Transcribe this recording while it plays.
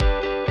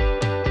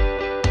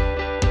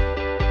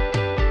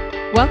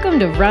Welcome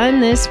to Run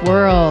This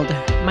World.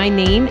 My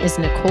name is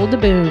Nicole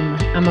DeBoom.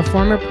 I'm a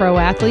former pro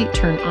athlete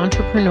turned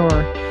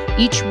entrepreneur.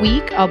 Each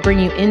week, I'll bring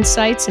you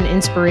insights and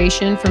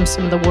inspiration from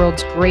some of the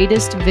world's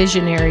greatest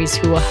visionaries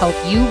who will help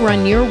you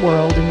run your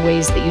world in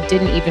ways that you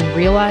didn't even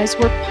realize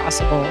were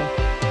possible.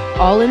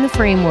 All in the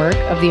framework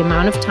of the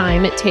amount of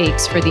time it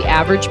takes for the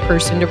average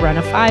person to run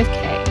a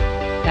 5K.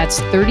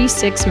 That's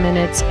 36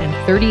 minutes and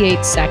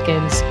 38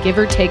 seconds, give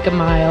or take a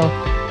mile.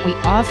 We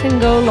often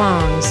go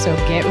long, so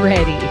get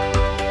ready.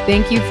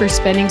 Thank you for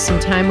spending some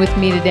time with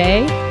me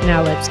today.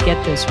 Now let's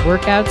get this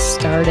workout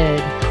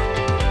started.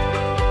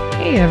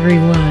 Hey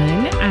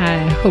everyone,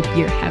 I hope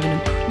you're having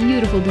a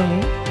beautiful day.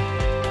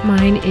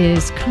 Mine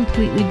is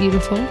completely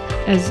beautiful,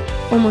 as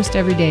almost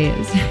every day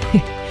is.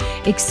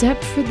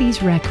 Except for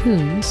these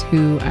raccoons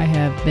who I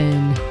have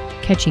been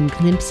catching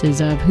glimpses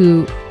of,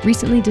 who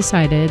recently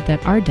decided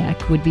that our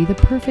deck would be the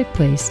perfect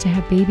place to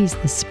have babies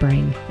this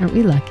spring. Aren't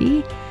we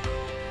lucky?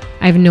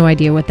 I have no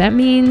idea what that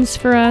means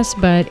for us,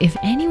 but if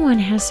anyone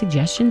has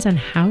suggestions on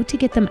how to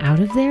get them out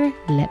of there,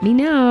 let me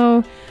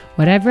know.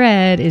 What I've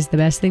read is the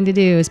best thing to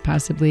do is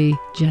possibly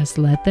just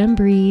let them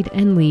breed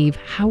and leave.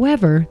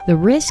 However, the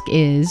risk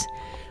is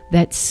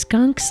that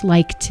skunks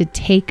like to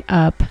take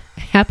up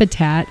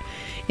habitat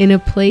in a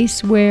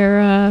place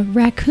where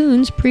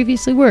raccoons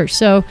previously were.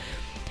 So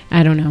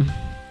I don't know.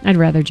 I'd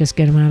rather just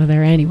get them out of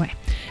there anyway.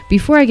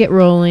 Before I get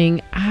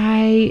rolling,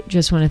 I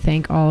just want to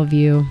thank all of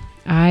you.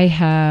 I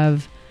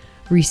have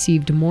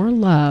received more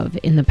love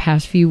in the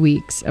past few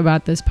weeks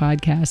about this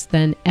podcast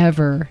than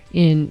ever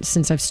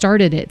since I've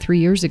started it 3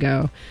 years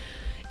ago.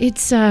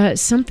 It's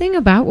something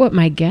about what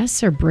my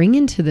guests are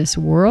bringing to this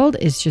world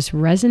is just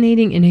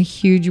resonating in a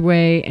huge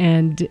way,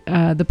 and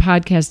the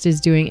podcast is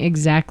doing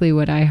exactly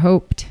what I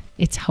hoped.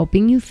 It's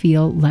helping you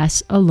feel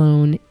less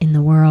alone in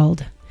the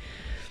world.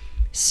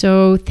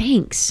 So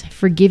thanks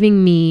for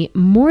giving me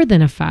more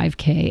than a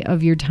 5K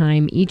of your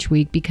time each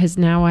week, because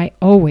now I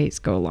always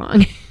go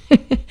long.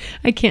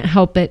 I can't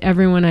help it.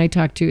 Everyone I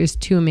talk to is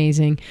too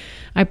amazing.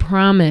 I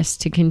promise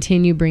to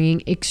continue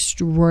bringing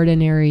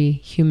extraordinary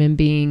human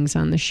beings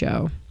on the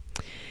show.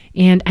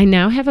 And I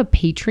now have a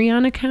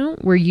Patreon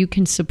account where you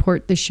can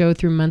support the show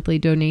through monthly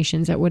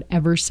donations at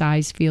whatever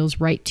size feels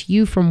right to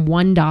you, from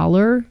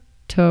 $1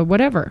 to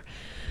whatever.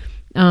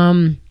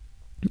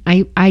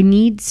 I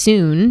need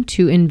soon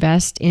to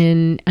invest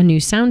in a new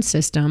sound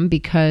system,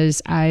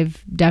 because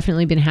I've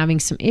definitely been having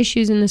some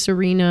issues in this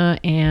arena,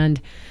 and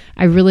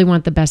I really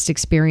want the best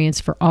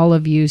experience for all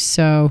of you.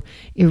 So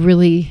it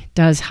really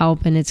does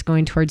help, and it's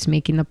going towards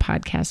making the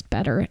podcast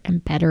better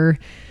and better.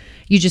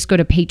 You just go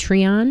to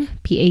Patreon,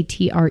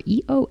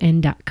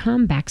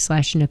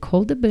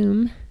 patreon.com/Nicole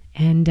DeBoom,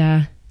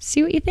 and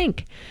see what you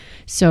think.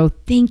 So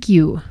thank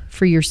you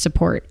for your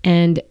support.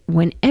 And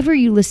whenever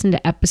you listen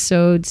to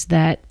episodes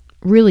that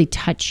really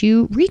touch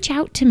you, reach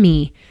out to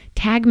me,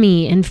 tag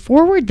me, and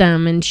forward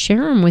them and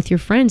share them with your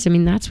friends. I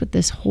mean, that's what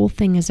this whole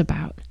thing is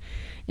about.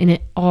 And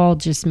it all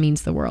just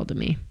means the world to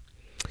me.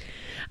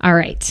 All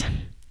right.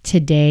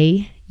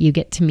 Today, you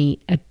get to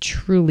meet a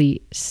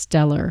truly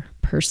stellar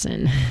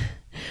person.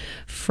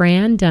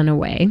 Fran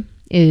Dunaway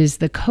is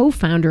the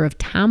co-founder of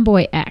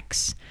Tomboy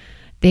X.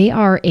 They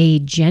are a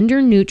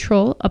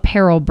gender-neutral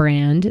apparel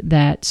brand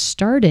that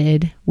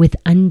started with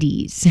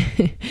undies,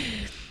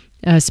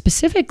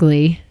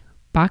 specifically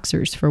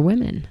boxers for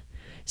women.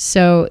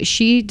 So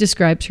she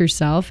describes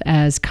herself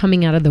as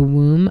coming out of the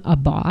womb a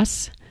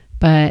boss,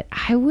 but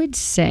I would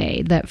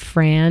say that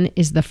Fran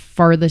is the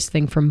farthest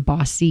thing from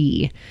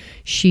bossy.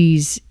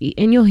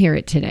 And you'll hear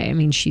it today, I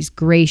mean, she's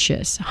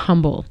gracious,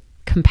 humble,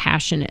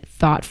 compassionate,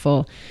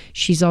 thoughtful.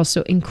 She's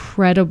also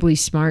incredibly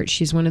smart.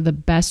 She's one of the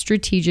best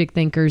strategic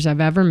thinkers I've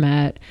ever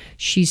met.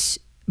 She's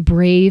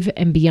brave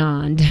and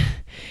beyond.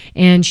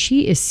 And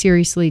she is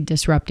seriously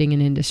disrupting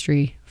an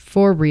industry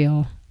for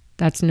real.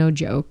 That's no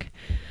joke.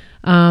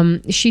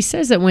 She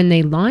says that when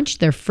they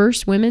launched their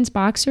first women's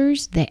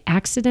boxers, they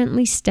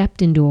accidentally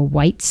stepped into a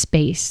white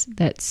space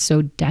that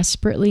so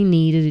desperately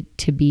needed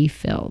to be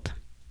filled.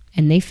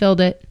 And they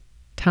filled it.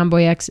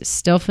 Tomboy X is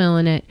still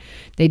filling it.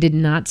 They did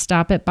not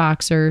stop at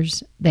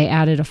boxers. They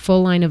added a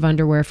full line of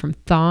underwear, from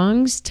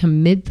thongs to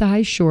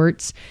mid-thigh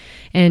shorts.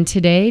 And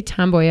today,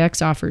 Tomboy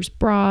X offers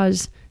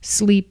bras,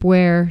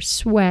 sleepwear,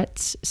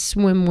 sweats,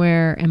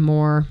 swimwear, and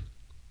more.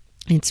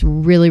 It's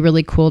really,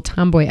 really cool.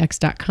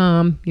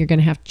 TomboyX.com. You're going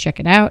to have to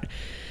check it out.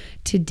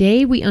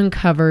 Today, we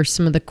uncover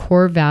some of the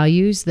core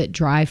values that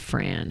drive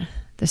Fran,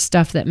 the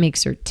stuff that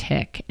makes her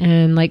tick.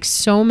 And like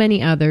so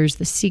many others,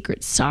 the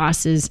secret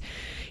sauce is,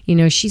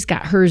 she's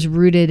got hers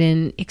rooted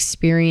in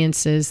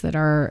experiences that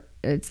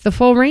it's the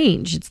full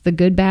range. It's the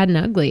good, bad, and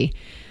ugly.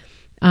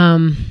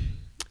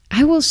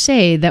 I will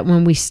say that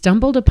when we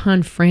stumbled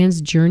upon Fran's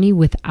journey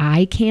with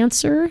eye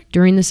cancer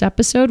during this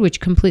episode, which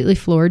completely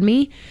floored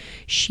me,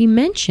 she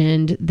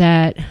mentioned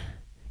that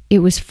it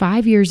was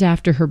 5 years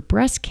after her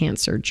breast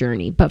cancer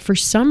journey. But for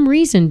some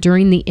reason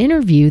during the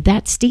interview,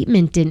 that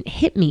statement didn't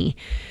hit me.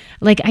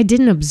 Like, I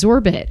didn't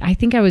absorb it. I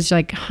think I was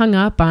like hung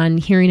up on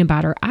hearing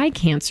about her eye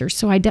cancer.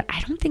 So I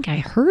don't think I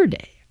heard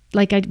it.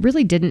 Like, I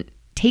really didn't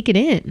take it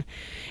in.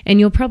 And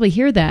you'll probably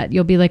hear that.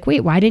 You'll be like,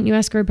 wait, why didn't you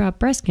ask her about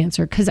breast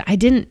cancer? Because I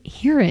didn't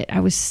hear it. I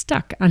was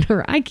stuck on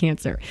her eye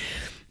cancer.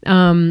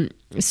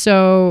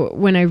 So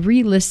when I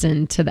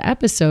re-listened to the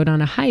episode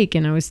on a hike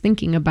and I was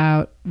thinking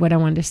about what I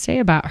wanted to say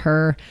about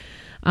her,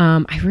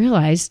 I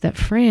realized that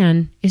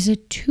Fran is a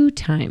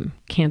 2-time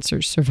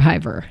cancer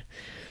survivor.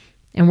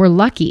 And we're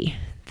lucky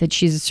that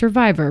she's a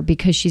survivor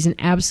because she's an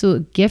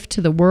absolute gift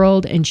to the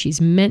world and she's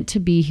meant to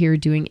be here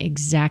doing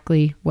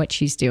exactly what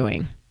she's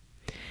doing.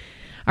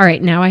 All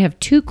right, now I have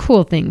 2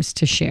 cool things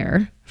to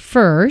share.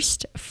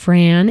 First,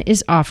 Fran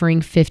is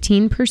offering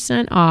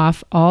 15%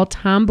 off all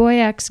Tomboy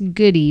X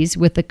goodies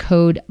with the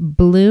code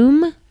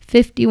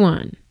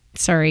BLOOM51.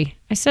 Sorry,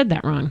 I said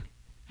that wrong.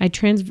 I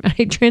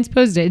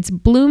transposed it. It's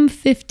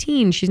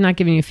Bloom15. She's not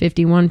giving you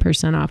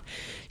 51% off.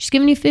 She's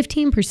giving you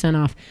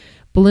 15% off.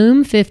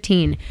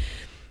 Bloom15.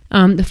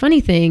 The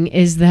funny thing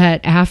is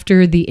that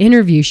after the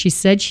interview, she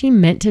said she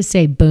meant to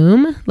say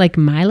Boom, like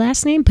my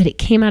last name, but it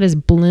came out as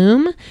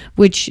Bloom,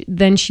 which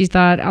then she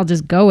thought, I'll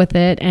just go with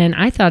it. And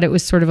I thought it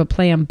was sort of a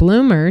play on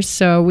bloomers,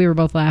 so we were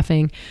both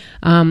laughing.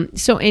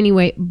 So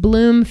anyway,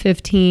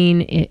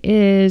 Bloom15 it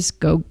is.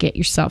 Go get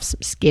yourself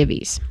some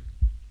skivvies.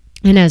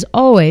 And as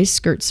always,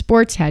 Skirt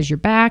Sports has your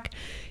back.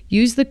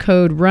 Use the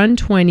code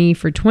RUN20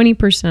 for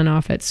 20%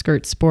 off at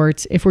Skirt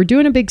Sports. If we're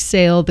doing a big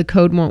sale, the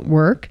code won't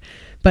work.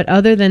 But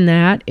other than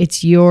that,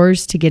 it's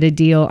yours to get a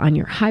deal on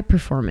your high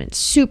performance,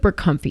 super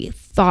comfy,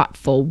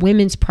 thoughtful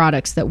women's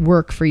products that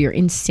work for your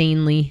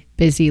insanely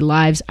busy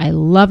lives. I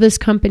love this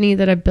company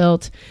that I've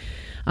built,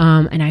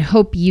 and I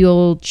hope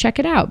you'll check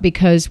it out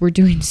because we're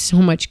doing so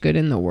much good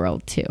in the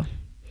world too.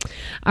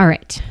 All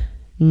right.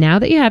 Now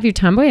that you have your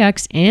Tomboy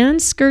X and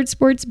Skirt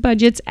Sports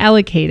budgets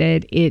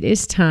allocated, it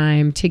is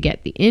time to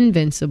get the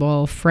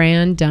invincible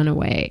Fran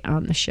Dunaway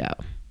on the show.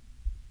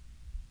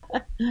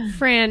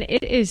 Fran,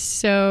 it is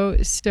so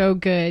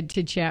good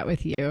to chat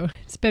with you.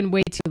 It's been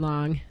way too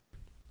long.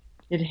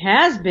 It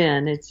has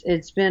been.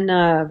 It's been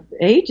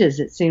ages,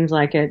 it seems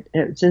like it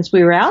since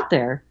we were out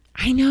there.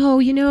 I know.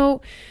 You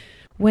know,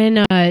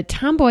 when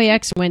Tomboy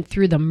X went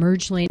through the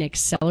Merge Lane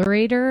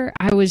Accelerator,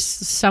 I was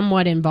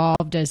somewhat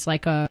involved as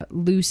like a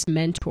loose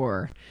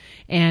mentor.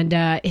 And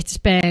it's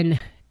been,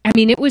 I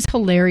mean, it was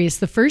hilarious.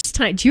 The first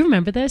time, do you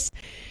remember this?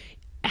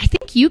 I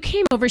think you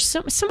came over,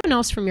 someone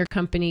else from your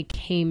company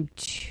came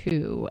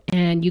too,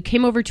 and you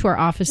came over to our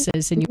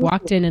offices and you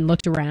walked in and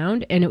looked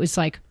around and it was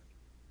like,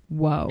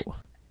 whoa,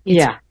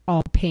 it's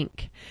all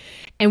pink.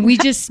 And we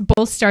just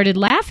both started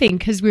laughing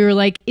because we were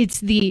like,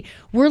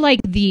 we're like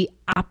the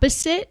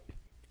opposite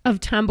of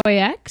Tomboy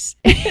X.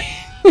 but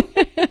in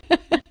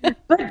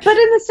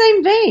the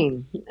same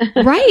vein.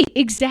 Right,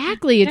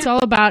 exactly. It's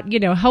all about,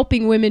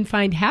 helping women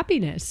find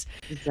happiness.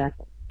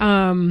 Exactly.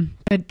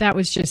 But that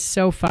was just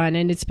so fun.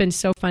 And it's been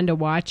so fun to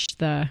watch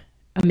the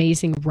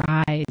amazing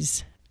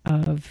rise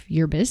of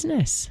your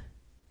business.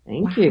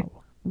 Thank you.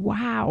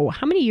 Wow.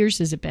 How many years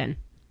has it been?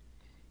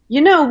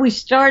 We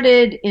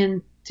started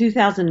in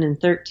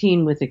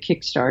 2013 with a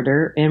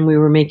Kickstarter and we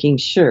were making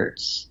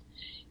shirts.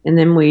 And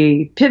then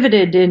we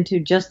pivoted into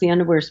just the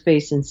underwear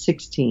space in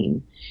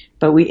 16.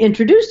 But we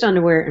introduced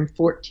underwear in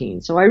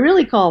 14. So I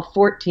really call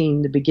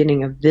 14 the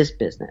beginning of this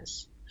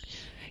business.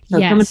 So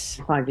yes.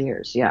 Coming 5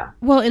 years, yeah.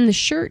 Well, in the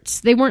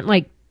shirts, they weren't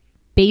like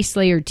base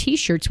layer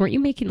t-shirts. Weren't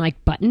you making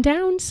like button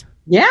downs?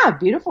 Yeah,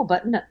 beautiful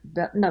button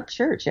up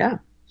shirts, yeah.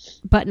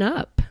 Button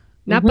up,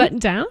 not button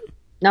down?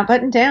 Not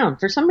button down.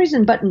 For some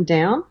reason, button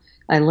down,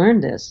 I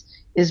learned this,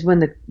 is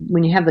when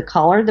you have the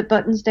collar that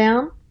buttons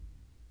down.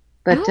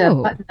 But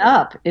button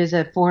up is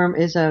a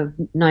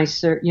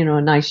nice, a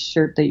nice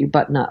shirt that you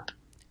button up.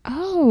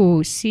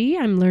 Oh, see,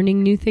 I'm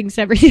learning new things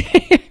every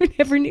day. I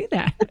never knew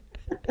that.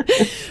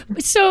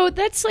 So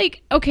that's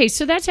like, okay,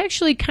 so that's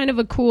actually kind of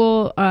a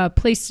cool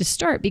place to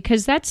start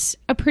because that's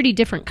a pretty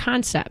different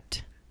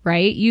concept,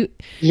 right?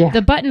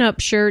 The button-up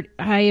shirt,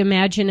 I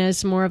imagine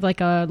as more of like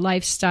a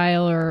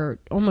lifestyle or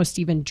almost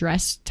even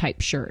dress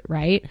type shirt,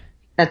 right?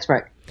 That's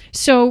right.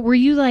 So were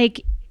you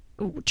like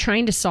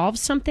trying to solve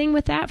something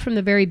with that from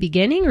the very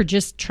beginning or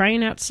just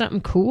trying out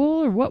something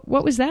cool or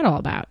what was that all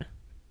about?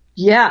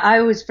 Yeah,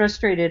 I was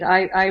frustrated.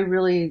 I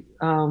really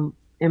am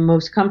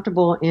most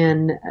comfortable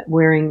in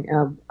wearing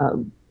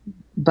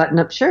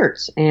button-up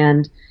shirts.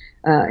 And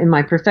in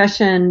my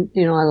profession,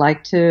 I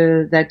like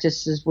to, that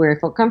just is where I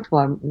felt comfortable.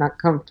 I'm not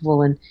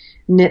comfortable in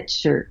knit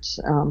shirts,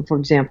 for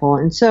example.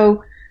 And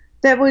so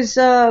that was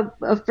a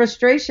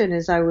frustration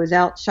as I was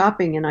out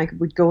shopping and I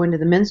would go into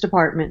the men's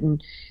department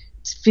and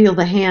feel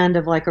the hand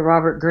of like a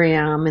Robert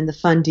Graham and the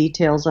fun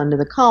details under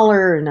the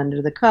collar and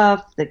under the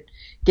cuff that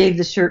gave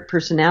the shirt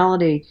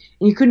personality.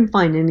 And you couldn't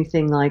find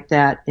anything like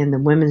that in the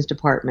women's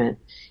department.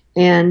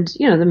 And,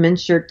 the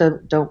men's shirt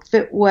don't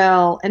fit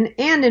well. And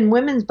in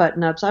women's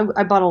button-ups,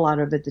 I bought a lot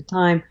of at the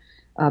time,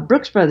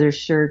 Brooks Brothers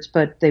shirts,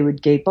 but they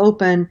would gape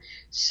open.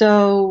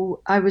 So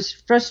I was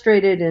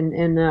frustrated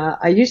and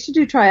I used to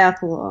do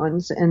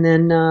triathlons and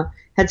then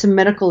had some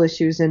medical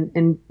issues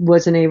and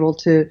wasn't able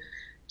to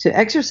to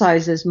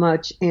exercise as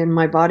much, and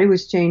my body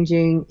was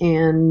changing,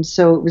 and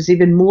so it was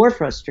even more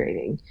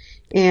frustrating.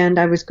 And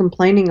I was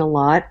complaining a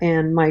lot,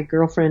 and my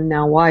girlfriend,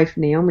 now wife,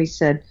 Naomi,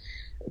 said,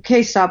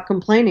 okay, stop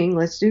complaining,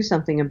 let's do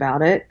something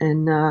about it.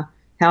 And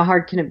how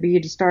hard can it be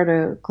to start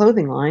a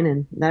clothing line?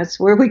 And that's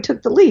where we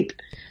took the leap.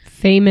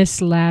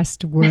 Famous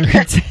last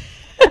words.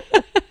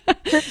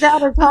 Turns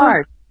out it's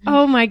hard.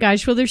 Oh my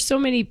gosh. Well, there's so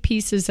many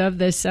pieces of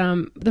this.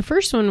 The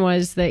first one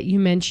was that you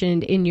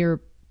mentioned in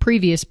your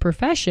previous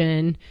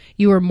profession,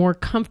 you were more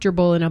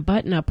comfortable in a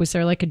button-up. Was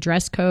there like a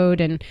dress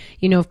code? And,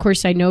 you know, of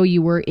course, I know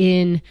you were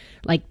in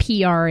like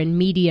PR and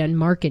media and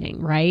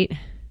marketing, right?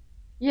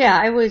 Yeah,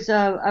 I was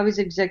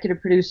executive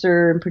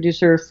producer and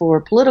producer for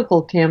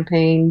political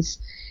campaigns,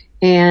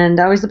 and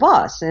I was the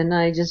boss, and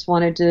I just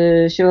wanted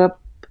to show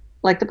up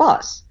like the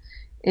boss.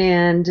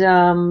 And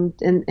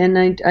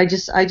I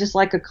just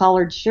like a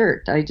collared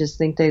shirt. I just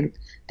think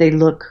they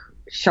look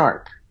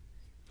sharp.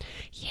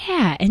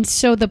 Yeah, and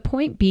so the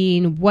point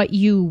being, what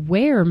you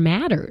wear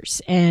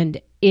matters, and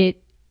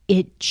it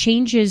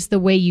changes the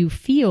way you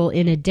feel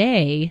in a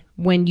day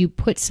when you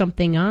put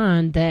something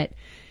on that,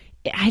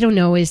 I don't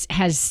know, has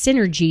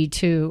synergy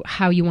to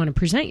how you want to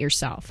present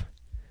yourself.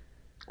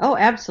 Oh,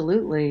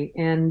 absolutely.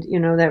 And, you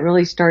know, that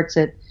really starts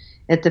at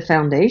the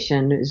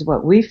foundation is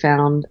what we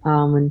found,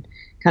 and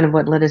kind of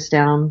what led us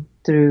down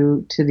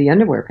through to the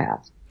underwear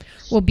path.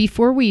 Well,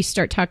 before we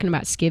start talking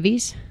about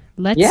skivvies,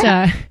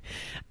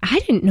 I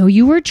didn't know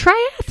you were a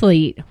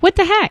triathlete. What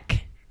the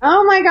heck?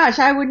 Oh my gosh,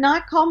 I would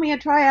not call me a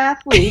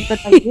triathlete, but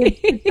I did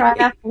two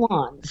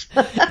triathlons.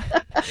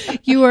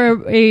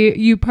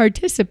 You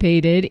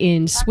participated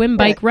in swim,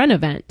 bike, run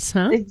events,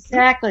 huh?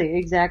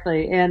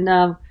 Exactly. And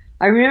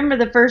I remember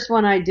the first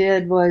one I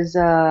did was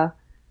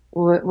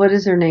what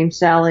is her name?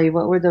 Sally.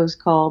 What were those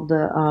called?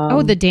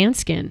 The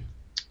Danskin.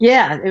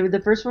 Yeah,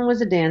 the first one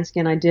was a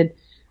Danskin. I did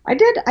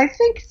I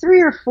think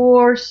 3 or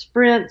 4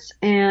 sprints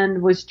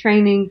and was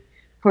training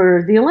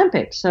for the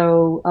Olympics.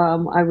 So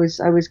I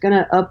was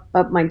gonna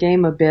up my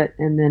game a bit,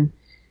 and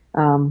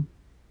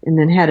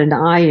then had an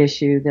eye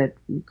issue that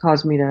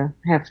caused me to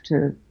have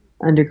to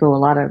undergo a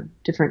lot of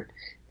different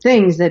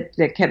things that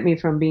kept me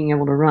from being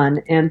able to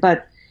run.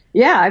 But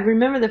yeah, I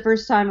remember the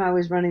first time I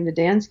was running the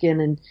Danskin,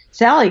 and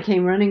Sally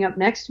came running up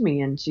next to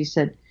me, and she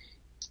said,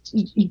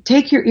 you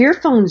take your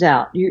earphones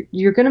out.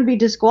 You're going to be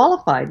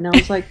disqualified. And I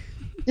was like,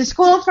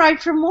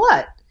 disqualified from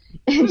what?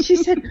 And she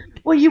said,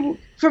 well,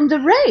 from the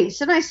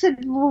race. And I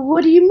said, well,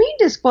 what do you mean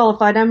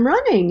disqualified? I'm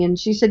running. And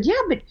she said, yeah,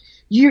 but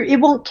it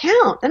won't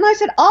count. And I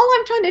said, all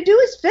I'm trying to do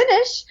is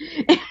finish.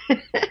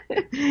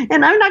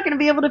 And I'm not going to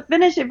be able to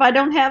finish if I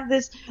don't have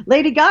this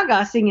Lady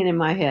Gaga singing in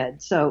my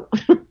head. So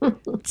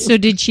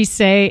did she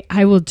say,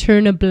 I will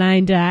turn a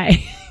blind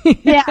eye?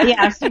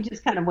 Yeah. She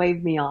just kind of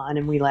waved me on,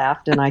 and we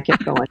laughed, and I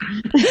kept going.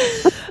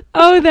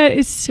 Oh, that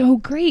is so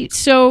great.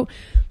 So,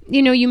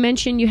 you know, you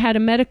mentioned you had a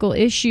medical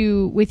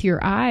issue with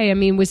your eye. I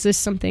mean, was this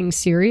something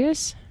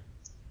serious?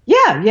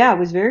 Yeah, it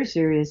was very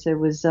serious. It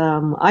was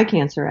eye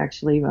cancer,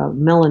 actually,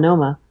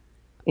 melanoma.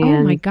 And,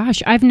 oh my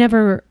gosh, I've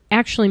never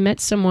actually met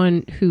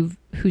someone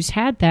who's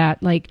had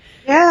that. Like,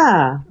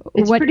 yeah,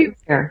 it's pretty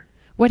rare.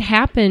 What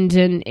happened,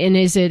 and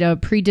is it a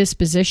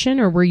predisposition,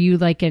 or were you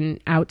like an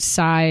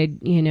outside,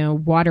 you know,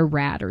 water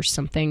rat or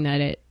something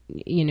that it,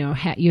 you know,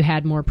 you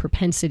had more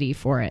propensity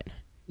for it?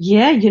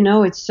 Yeah, you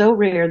know, it's so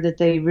rare that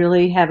they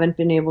really haven't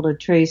been able to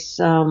trace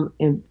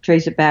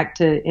it back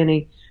to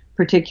any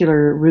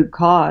particular root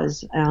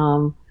cause.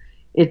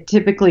 It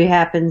typically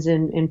happens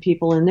in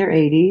people in their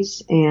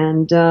 80s,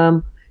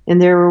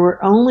 and there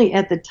were only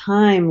at the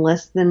time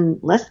less than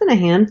a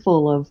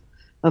handful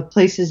of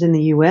places in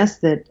the U.S.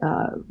 that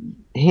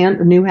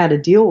knew how to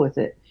deal with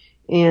it.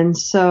 And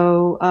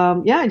so,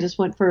 I just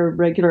went for a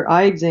regular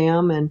eye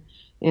exam,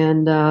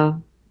 and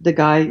the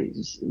guy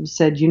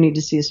said, you need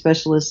to see a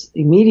specialist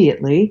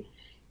immediately.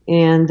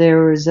 And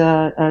there was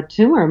a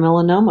tumor, a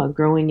melanoma,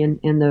 growing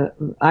in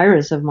the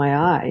iris of my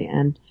eye.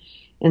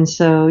 And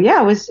so,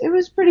 yeah, it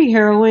was pretty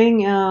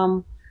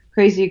harrowing,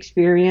 crazy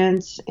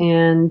experience.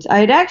 And I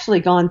had actually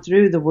gone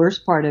through the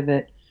worst part of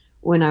it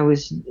when I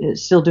was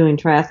still doing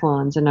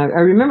triathlons. And I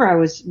remember I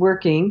was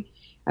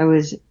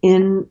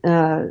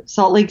in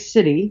Salt Lake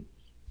City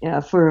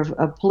for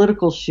a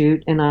political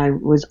shoot, and I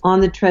was on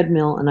the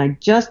treadmill, and I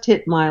just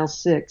hit mile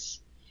 6.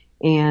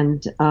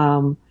 And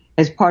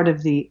as part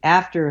of the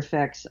after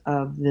effects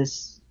of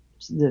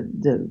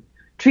the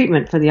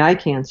treatment for the eye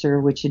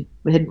cancer, which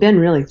had been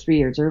really 3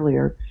 years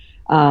earlier,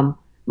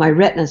 my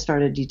retina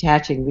started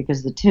detaching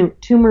because the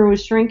tumor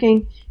was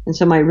shrinking. And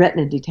so my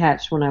retina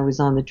detached when I was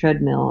on the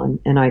treadmill.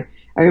 And I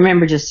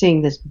remember just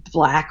seeing this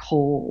black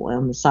hole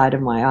on the side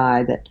of my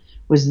eye that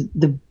was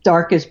the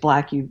darkest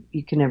black you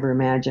can ever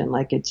imagine.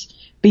 Like,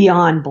 it's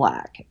beyond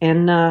black.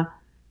 And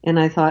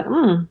I thought,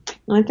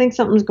 I think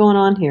something's going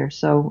on here.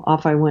 So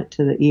off I went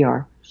to the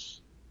ER.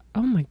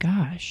 Oh my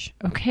gosh.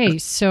 Okay.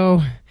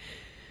 So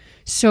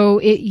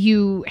did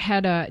you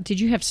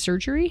have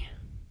surgery?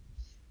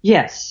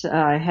 Yes.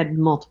 I had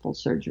multiple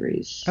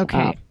surgeries.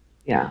 Okay.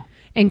 Yeah.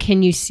 And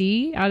can you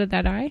see out of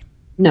that eye?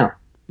 No,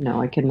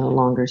 I can no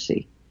longer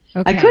see. I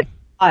Okay. could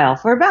file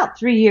for about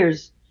 3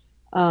 years.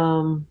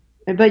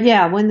 But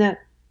yeah,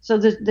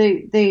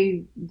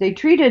 they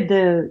treated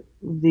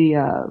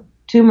the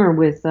tumor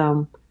with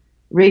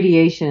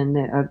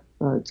radiation.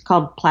 It's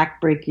called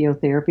plaque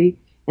brachytherapy,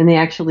 and they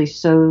actually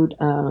sewed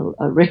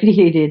a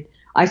radiated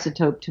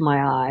isotope to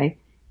my eye,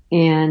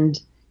 and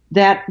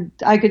that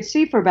I could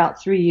see for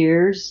about 3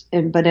 years.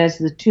 But as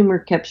the tumor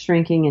kept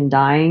shrinking and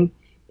dying,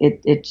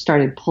 it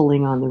started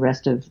pulling on the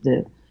rest of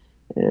the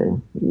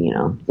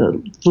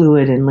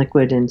fluid and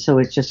liquid, and so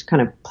it just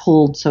kind of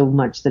pulled so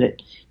much that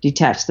it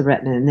detached the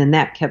retina, and then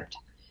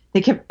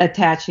they kept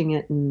attaching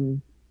it,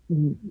 and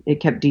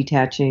it kept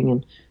detaching,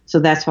 and so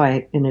that's why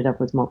I ended up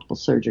with multiple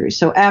surgeries.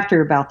 So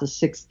after about the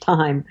sixth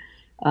time,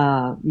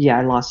 I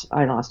lost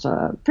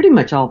pretty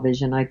much all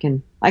vision. I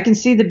can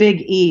see the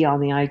big E on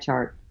the eye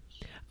chart.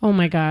 Oh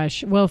my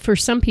gosh. Well, for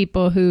some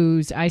people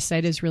whose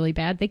eyesight is really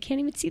bad, they can't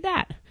even see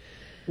that.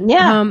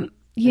 Yeah.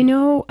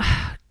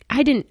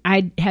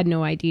 I had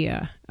no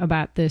idea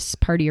about this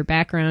part of your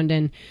background.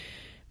 And,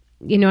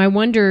 I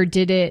wonder,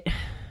 did it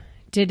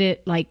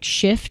like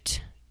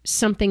shift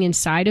something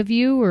inside of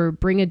you or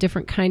bring a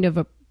different kind of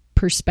a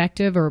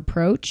perspective or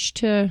approach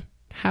to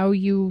how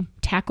you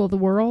tackle the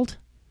world?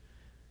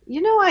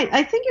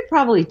 I think it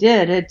probably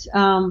did. It's,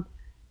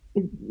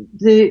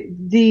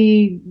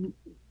 the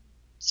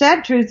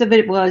sad truth of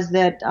it was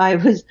that I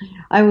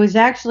was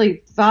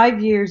actually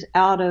 5 years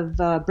out of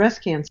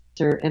breast cancer,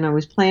 and I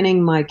was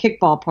planning my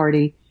kickball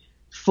party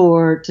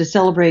to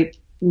celebrate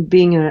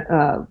being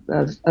a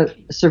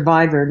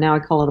survivor. Now I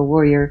call it a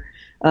warrior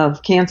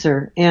of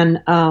cancer.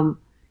 And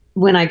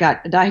when I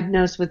got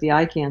diagnosed with the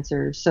eye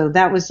cancer, so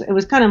it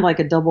was kind of like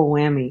a double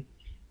whammy.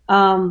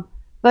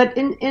 But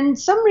in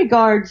some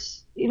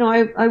regards,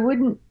 I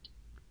wouldn't.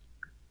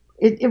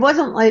 It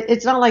wasn't like,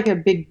 it's not like a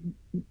big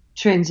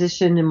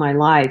transition in my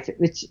life.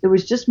 It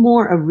was just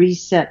more a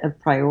reset of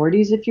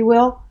priorities, if you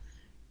will,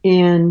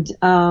 and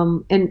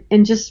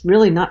just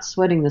really not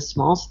sweating the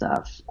small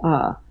stuff.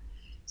 And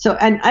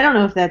I don't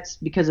know if that's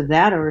because of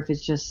that or if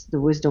it's just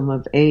the wisdom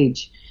of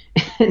age,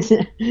 but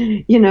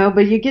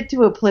you get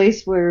to a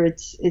place where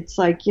it's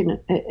like,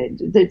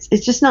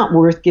 it's just not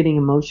worth getting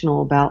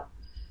emotional about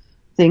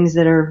things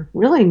that are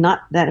really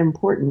not that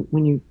important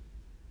when you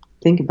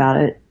think about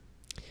it.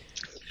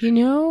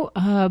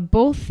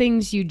 Both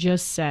things you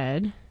just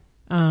said,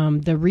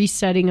 the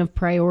resetting of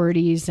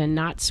priorities and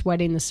not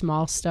sweating the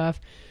small stuff,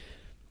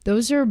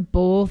 those are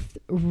both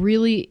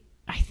really,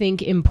 I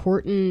think,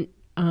 important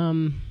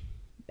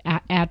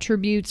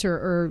attributes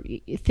or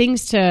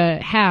things to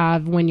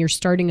have when you're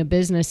starting a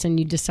business and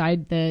you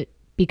decide that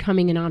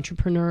becoming an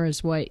entrepreneur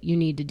is what you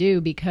need to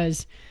do,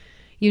 because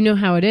you know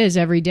how it is.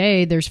 Every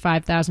day there's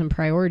 5,000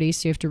 priorities,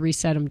 so you have to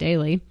reset them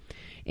daily.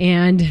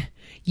 And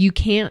you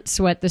can't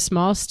sweat the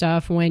small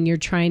stuff when you're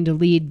trying to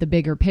lead the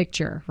bigger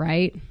picture,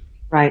 right?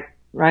 Right.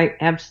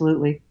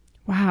 Absolutely.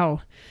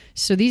 Wow.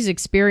 So these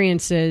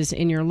experiences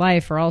in your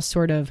life are all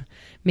sort of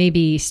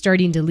maybe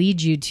starting to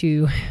lead you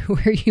to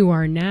where you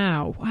are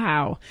now.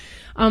 Wow.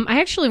 I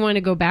actually want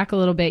to go back a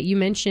little bit. You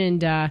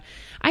mentioned, in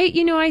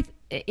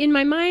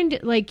my mind,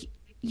 like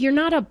you're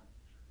not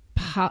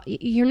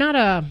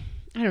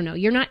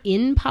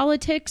in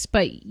politics,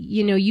 but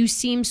you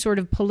seem sort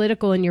of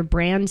political, and your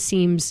brand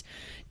seems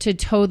to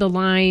toe the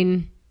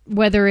line,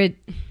 whether it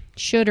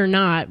should or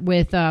not,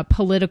 with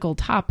political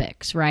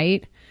topics,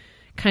 right?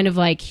 Kind of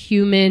like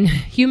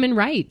human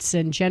rights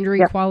and gender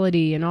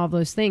equality and all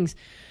those things.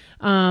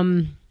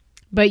 Now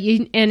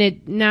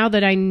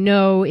that I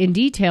know in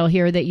detail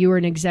here that you were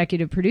an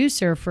executive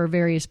producer for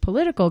various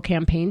political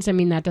campaigns, I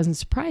mean, that doesn't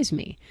surprise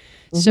me.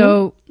 Mm-hmm.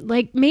 So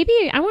like, maybe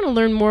I want to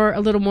learn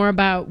a little more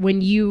about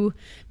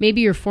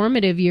maybe your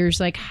formative years,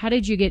 like how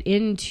did you get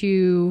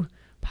into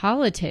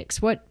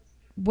politics? What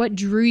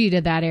drew you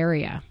to that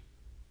area?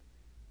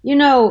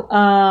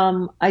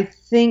 I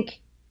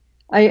think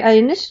I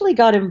initially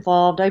got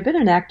involved. I've been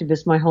an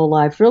activist my whole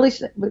life, really,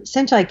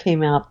 since I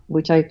came out,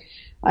 which I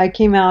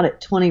came out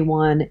at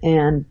 21.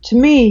 And to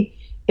me,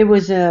 it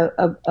was an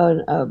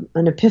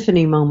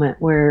epiphany moment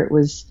where it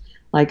was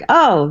like,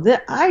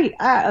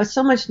 I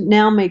so much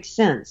now makes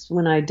sense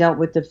when I dealt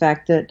with the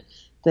fact that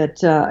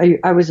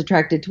I was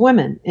attracted to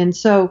women. And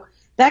so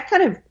that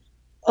kind of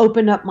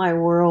opened up my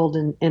world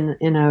in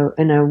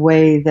a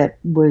way that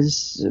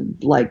was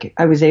like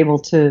I was able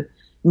to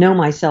know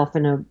myself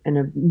in a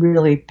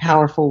really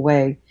powerful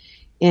way,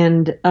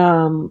 and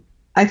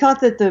I thought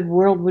that the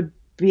world would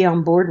be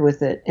on board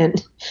with it,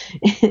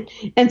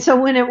 and so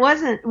when it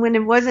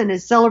wasn't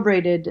as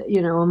celebrated,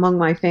 among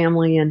my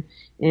family and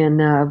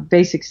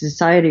basic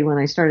society, when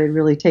I started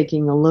really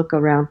taking a look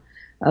around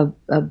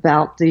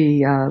about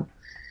the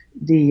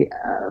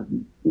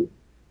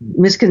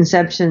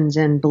misconceptions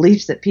and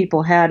beliefs that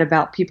people had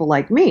about people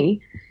like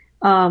me,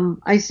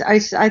 I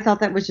thought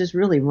that was just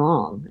really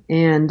wrong.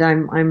 And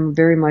I'm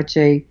very much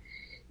a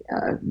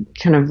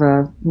kind of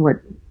a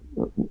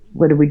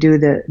what do we do,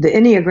 the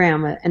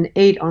Enneagram, an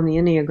 8 on the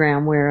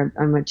Enneagram, where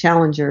I'm a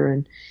challenger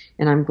and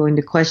I'm going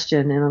to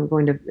question and I'm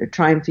going to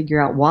try and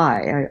figure out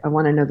why. I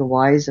want to know the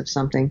whys of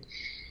something.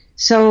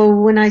 So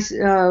when I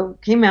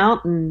came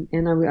out, and I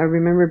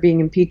remember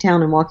being in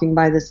P-Town and walking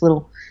by this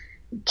little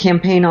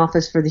campaign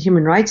office for the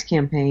Human Rights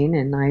Campaign,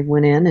 and I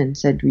went in and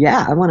said,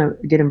 yeah, I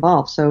want to get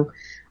involved. So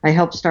I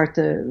helped start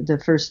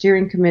the first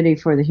steering committee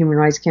for the Human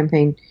Rights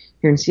Campaign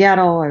here in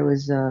Seattle. I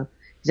was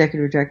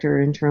executive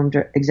director,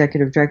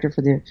 executive director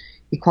for the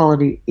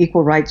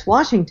Equal Rights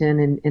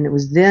Washington, and it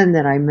was then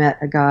that I met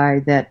a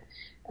guy that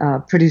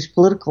produced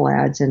political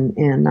ads, and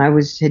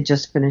had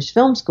just finished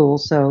film school,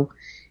 so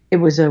it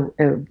was a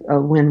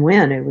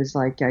win-win. It was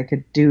like I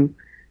could do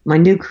my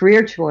new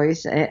career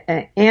choice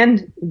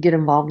and get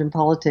involved in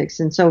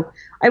politics. And so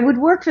I would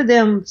work for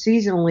them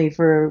seasonally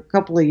for a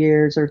couple of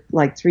years, or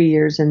like 3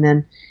 years, and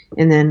then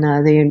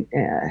they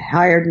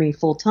hired me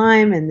full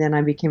time, and then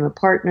I became a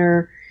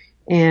partner.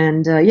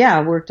 And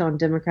I worked on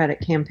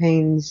Democratic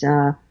campaigns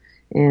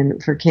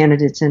and for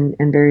candidates and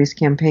various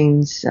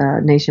campaigns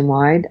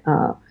nationwide,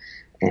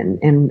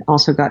 and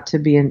also got to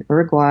be in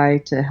Uruguay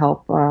to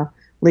help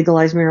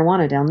legalize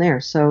marijuana down there.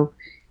 So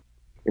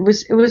it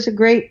was a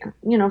great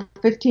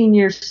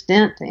 15-year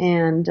stint,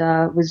 and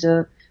it was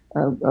a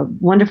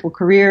wonderful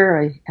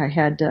career. I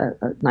had a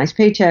nice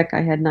paycheck.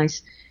 I had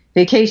nice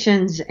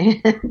vacations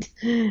and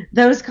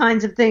those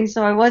kinds of things.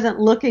 So I wasn't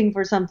looking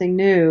for something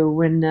new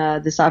when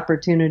this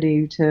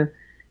opportunity to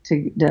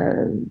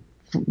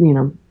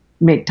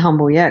make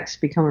Tomboy X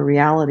become a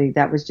reality.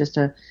 That was just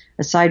a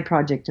side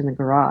project in the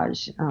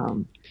garage,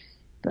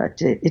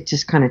 but it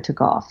just kind of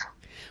took off.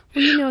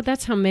 Well,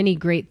 that's how many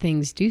great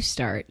things do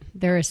start.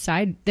 They're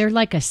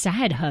like a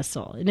side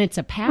hustle, and it's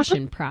a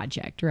passion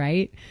project,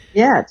 right?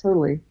 Yeah,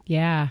 totally.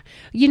 Yeah.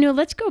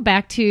 Let's go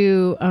back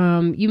to,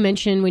 you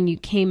mentioned when you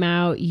came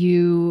out,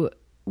 you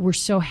were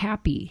so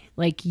happy,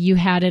 like you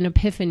had an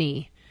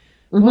epiphany.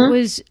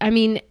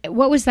 Mm-hmm.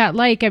 What was that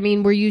like? I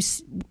mean,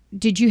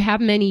 did you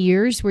have many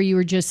years where you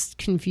were just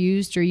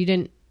confused, or you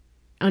didn't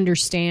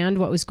understand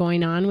what was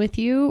going on with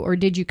you, or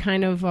did you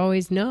kind of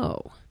always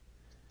know?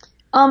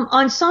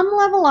 On some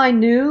level I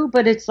knew,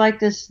 but it's like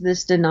this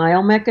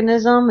denial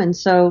mechanism. And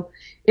so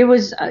it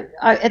was,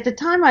 at the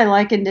time I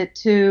likened it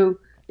to,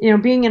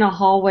 being in a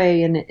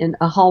hallway, in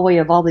a hallway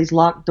of all these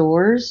locked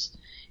doors,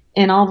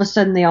 and all of a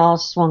sudden they all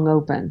swung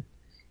open.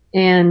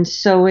 And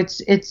so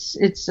it's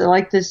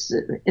like this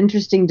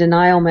interesting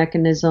denial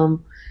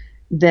mechanism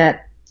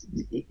that,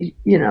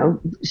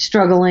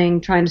 struggling,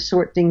 trying to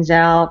sort things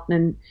out,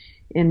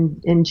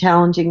 and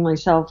challenging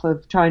myself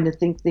of trying to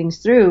think things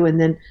through. And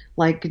then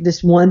like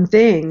this one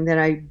thing that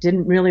I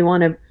didn't really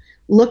want to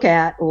look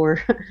at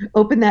or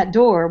open that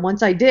door.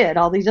 Once I did,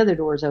 all these other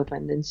doors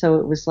opened. And so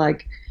it was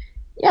like,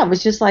 it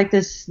was just like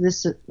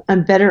this a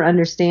better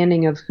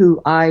understanding of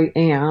who I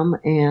am,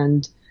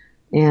 and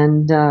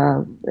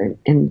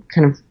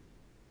kind of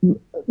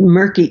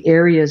murky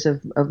areas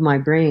of my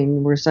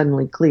brain were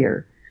suddenly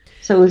clear.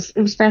 So it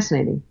was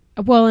fascinating.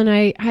 Well, and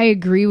I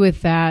agree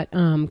with that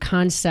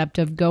concept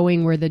of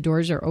going where the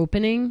doors are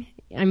opening.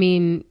 I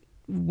mean,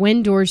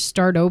 when doors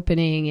start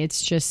opening,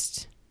 the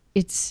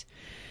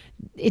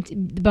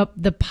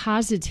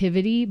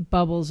positivity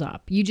bubbles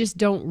up. You just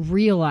don't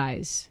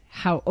realize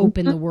how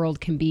open the world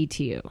can be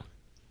to you.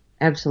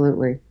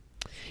 Absolutely.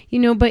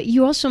 But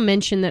you also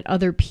mentioned that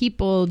other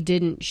people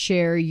didn't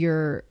share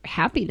your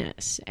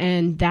happiness,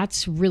 and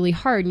that's really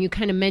hard. And you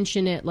kind of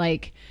mention it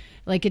like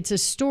it's a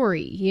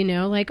story,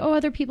 like, oh,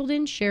 other people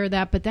didn't share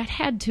that, but that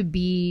had to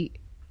be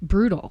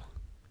brutal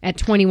at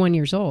 21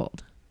 years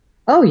old.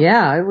 Oh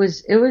yeah, it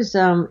was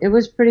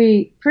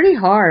pretty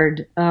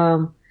hard,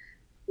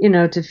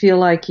 to feel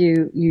like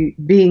you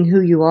being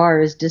who you are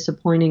is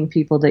disappointing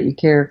people that you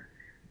care,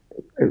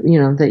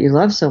 that you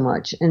love so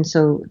much. And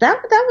so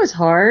that was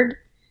hard.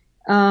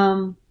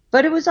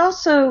 But it was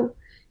also,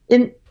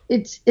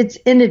 it's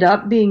ended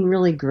up being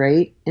really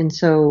great. And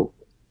so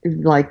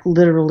like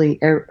literally,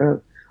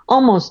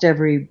 almost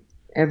every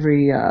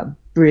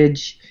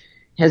bridge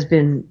has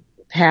been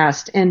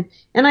passed, and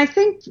I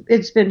think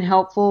it's been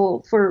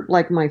helpful for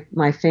like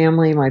my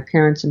family, my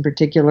parents in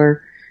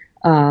particular.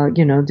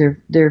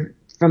 They're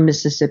from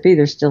Mississippi,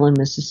 they're still in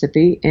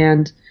Mississippi,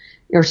 and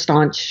they're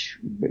staunch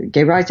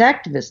gay rights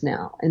activists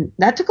now, and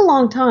that took a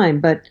long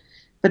time, but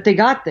they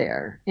got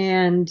there,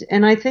 and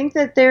I think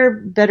that they're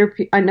better.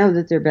 I know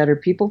that they're better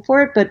people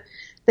for it, but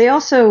they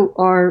also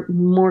are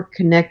more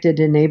connected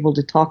and able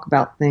to talk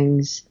about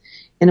things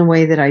in a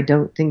way that I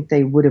don't think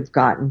they would have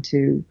gotten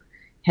to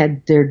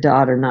had their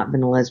daughter not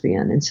been a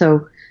lesbian. And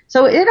so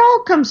it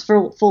all comes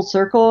full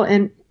circle.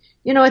 And,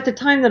 at the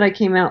time that I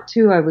came out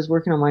too, I was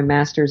working on my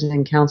master's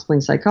in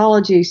counseling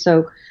psychology.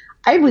 So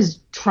I was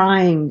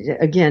trying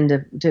again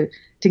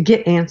to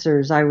get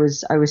answers. I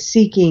was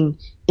seeking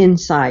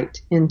insight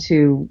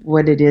into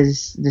what it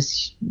is,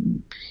 this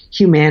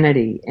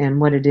humanity, and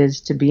what it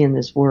is to be in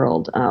this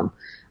world.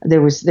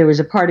 There was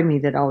a part of me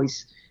that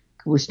always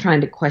was trying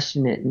to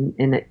question it,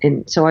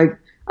 and so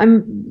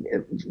I'm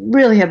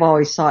really have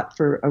always sought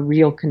for a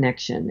real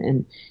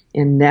connection,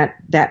 and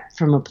that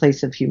from a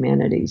place of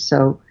humanity.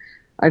 So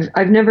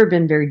I've never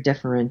been very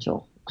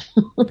deferential.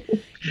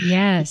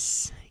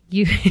 Yes.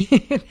 You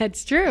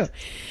that's true.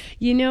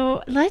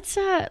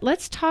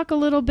 Let's talk a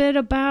little bit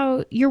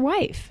about your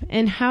wife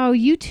and how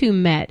you two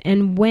met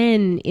and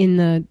when in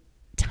the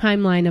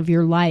timeline of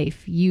your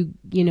life you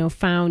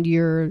found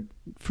your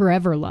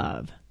forever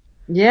love.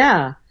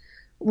 Yeah.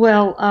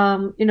 Well,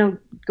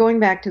 going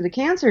back to the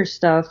cancer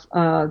stuff,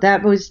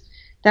 that was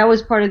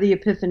part of the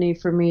epiphany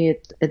for me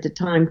at the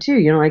time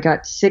too. I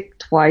got sick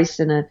twice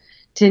in a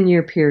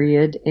 10-year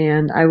period,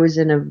 and I was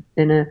in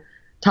a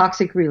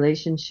toxic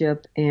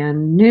relationship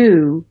and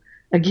knew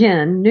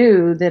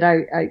that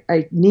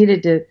I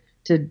needed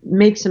to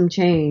make some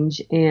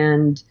change,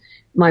 and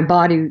my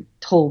body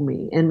told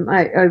me. And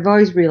I've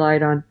always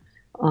relied on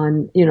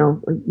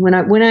when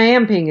I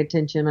am paying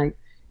attention,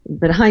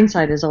 but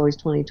hindsight is always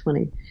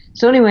 20/20.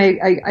 So anyway,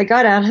 I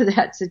got out of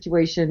that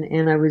situation,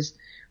 and I was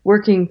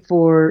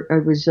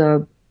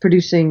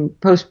producing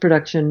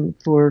post-production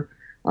for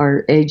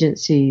our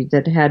agency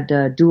that had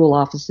dual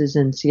offices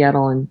in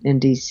Seattle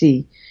and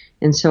DC.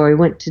 And so I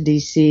went to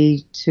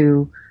DC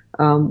to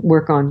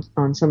work on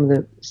some of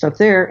the stuff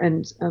there.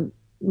 And a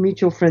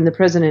mutual friend, the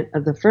president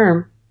of the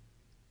firm,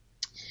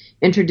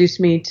 introduced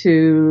me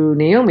to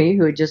Naomi,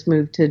 who had just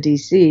moved to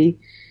DC,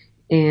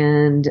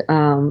 and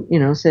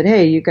said,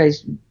 "Hey, you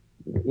guys,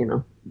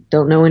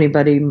 don't know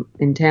anybody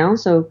in town,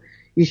 so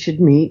you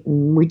should meet."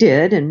 And we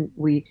did, and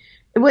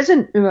it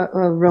wasn't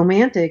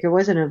romantic. It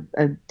wasn't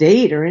a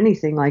date or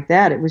anything like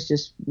that. It was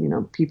just,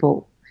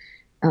 people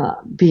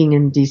being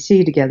in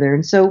DC together.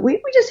 And so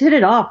we just hit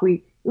it off.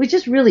 It was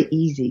just really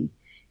easy.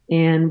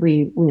 And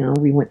we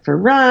went for a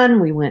run.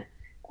 We went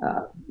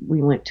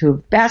to a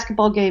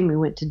basketball game. We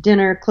went to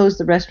dinner, closed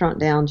the restaurant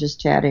down,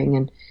 just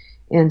chatting.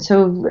 And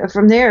so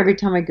from there, every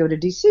time I go to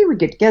DC, we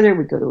get together,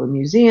 we go to a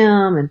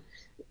museum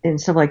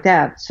and stuff like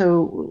that.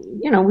 So,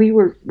 we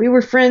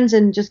were friends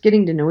and just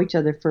getting to know each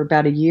other for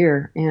about a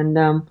year. And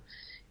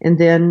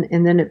then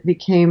it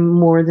became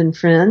more than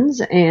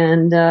friends.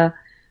 And,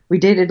 we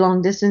dated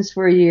long distance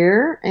for a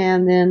year,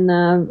 and then,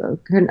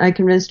 I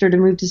convinced her to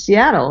move to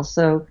Seattle.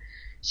 So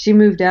she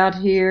moved out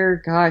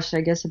here, gosh,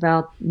 I guess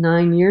about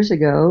 9 years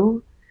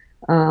ago.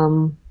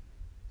 And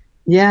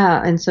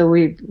so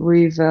I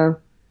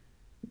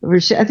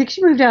think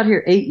she moved out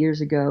here 8 years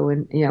ago,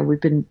 and we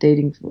had been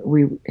dating for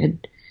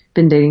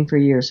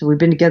a year. So we've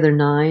been together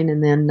 9,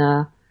 and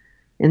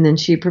then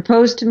she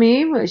proposed to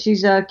me.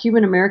 She's a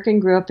Cuban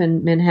American, grew up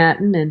in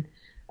Manhattan,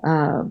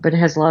 but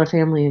has a lot of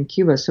family in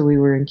Cuba. So we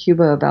were in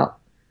Cuba about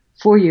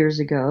 4 years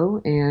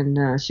ago,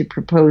 and she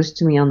proposed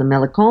to me on the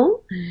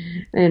Malecón,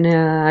 and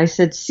I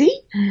said sí,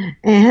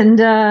 and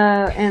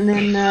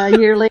then a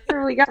year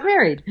later we got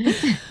married.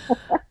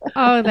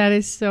 Oh, that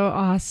is so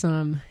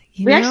awesome!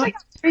 We actually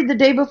got married the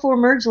day before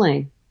Merge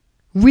Lane.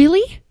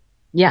 Really?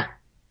 Yeah.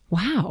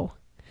 Wow.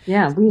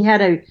 Yeah, we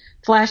had a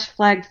flash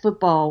flag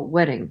football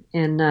wedding,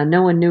 and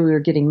no one knew we were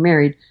getting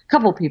married. A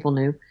couple people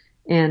knew,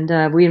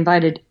 and we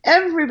invited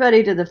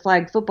everybody to the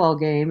flag football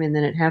game, and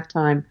then at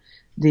halftime,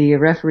 the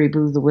referee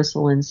blew the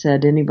whistle and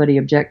said, "Anybody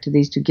object to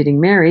these two getting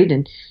married?"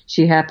 And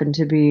she happened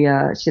to be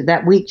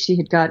that week she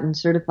had gotten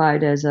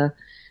certified as a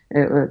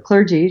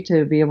clergy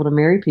to be able to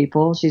marry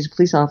people. She's a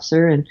police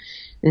officer,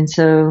 and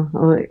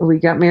so we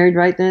got married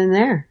right then and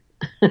there.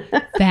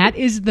 That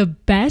is the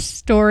best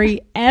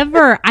story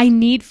ever. I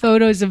need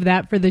photos of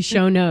that for the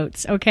show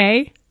notes,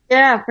 okay?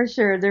 Yeah, for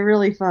sure. They're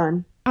really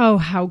fun. Oh,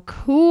 how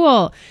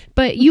cool.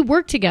 But you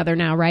work together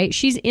now, right?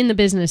 She's in the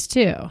business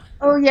too.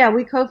 Oh, yeah.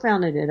 We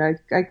co-founded it. I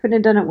couldn't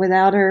have done it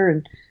without her,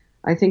 and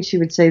I think she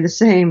would say the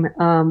same.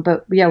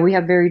 But yeah, we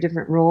have very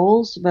different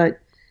roles, but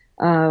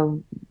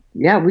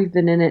we've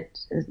been in it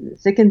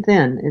thick and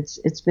thin.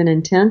 It's been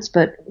intense,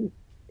 but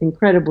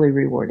incredibly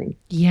rewarding.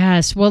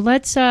 Yes. Well,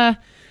 let's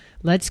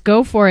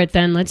go for it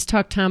then. Let's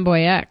talk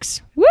Tomboy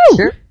X. Woo!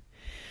 Sure.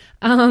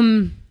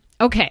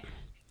 Okay.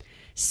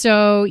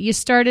 So you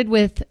started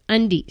with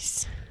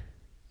undies.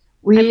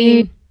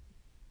 Right?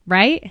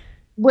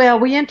 Well,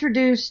 we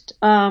introduced,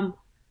 when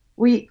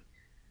we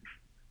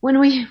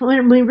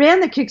ran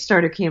the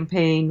Kickstarter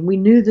campaign, we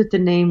knew that the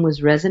name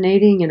was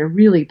resonating in a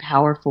really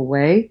powerful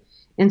way.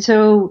 And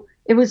so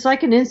it was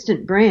like an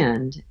instant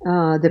brand,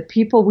 that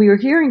we were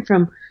hearing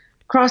from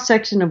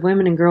cross-section of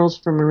women and girls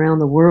from around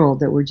the world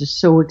that were just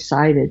so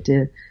excited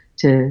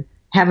to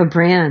have a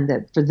brand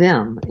that for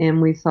them.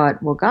 And we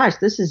thought, well, gosh,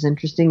 this is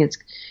interesting. It's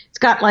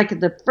got like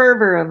the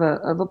fervor of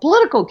a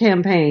political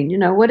campaign.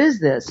 What is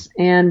this?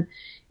 And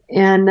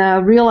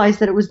realized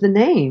that it was the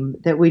name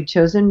that we'd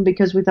chosen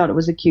because we thought it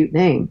was a cute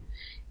name.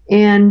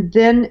 And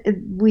then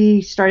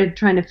we started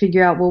trying to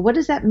figure out, well, what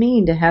does that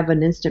mean to have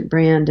an instant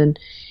brand? And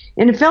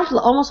it felt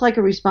almost like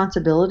a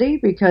responsibility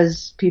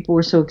because people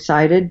were so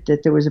excited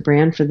that there was a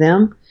brand for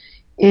them.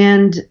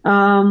 And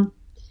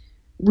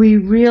we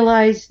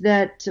realized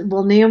that,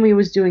 Naomi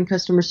was doing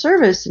customer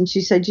service, and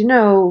she said,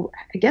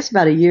 I guess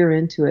about a year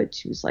into it,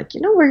 she was like,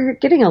 we're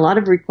getting a lot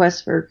of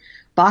requests for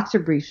boxer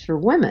briefs for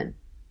women.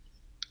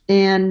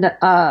 And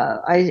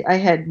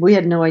we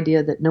had no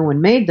idea that no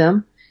one made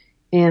them.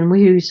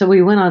 And so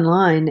we went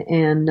online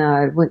and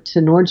went to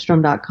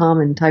Nordstrom.com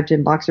and typed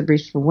in boxer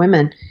briefs for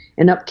women,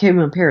 and up came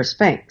a pair of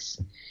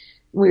Spanx.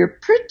 we were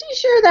pretty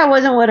sure that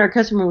wasn't what our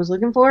customer was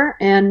looking for.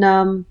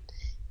 The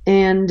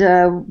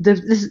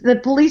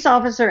police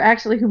officer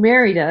actually who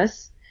married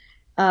us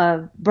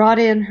brought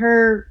in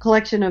her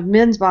collection of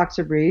men's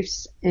boxer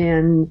briefs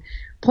and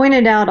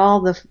pointed out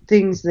all the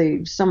things,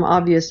 some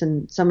obvious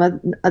and some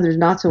others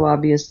not so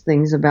obvious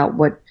things about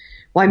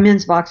why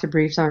men's boxer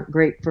briefs aren't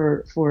great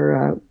for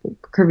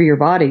curvier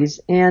bodies.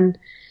 And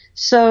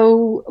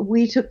so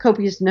we took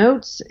copious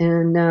notes,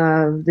 and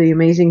the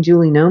amazing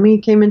Julie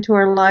Nomi came into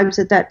our lives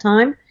at that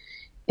time.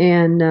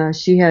 And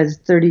she has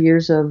 30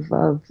 years of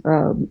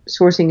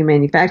sourcing and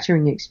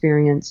manufacturing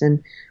experience.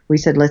 And we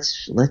said,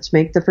 let's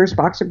make the first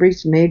boxer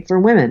briefs made for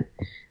women.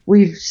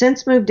 We've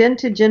since moved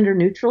into gender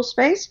neutral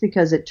space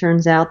because it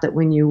turns out that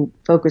when you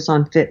focus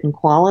on fit and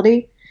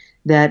quality,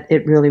 that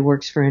it really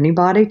works for any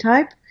body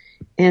type.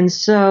 And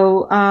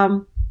so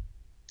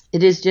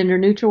it is gender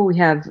neutral. We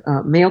have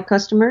male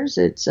customers.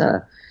 It's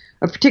a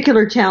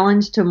particular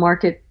challenge to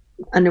market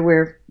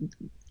underwear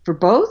for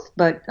both,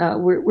 but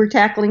we're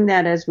tackling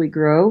that as we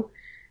grow.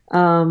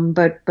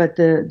 But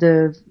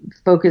the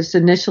focus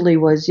initially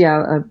was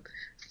a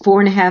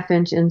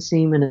 4.5-inch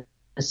inseam and a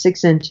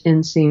 6-inch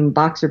inseam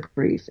boxer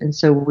brief, and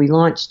so we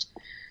launched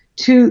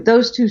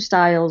those two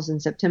styles in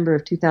September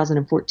of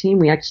 2014.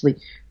 We actually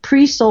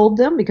pre-sold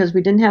them because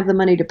we didn't have the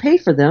money to pay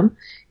for them,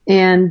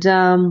 and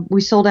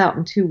we sold out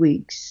in 2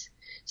 weeks.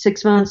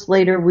 6 months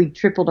later, we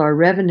tripled our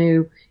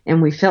revenue,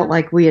 and we felt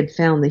like we had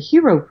found the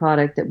hero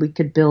product that we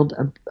could build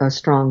a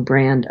strong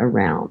brand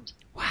around.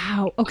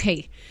 Wow.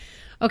 Okay.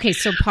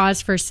 So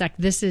pause for a sec.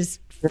 This is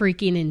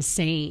freaking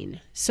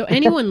insane. So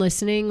anyone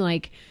listening,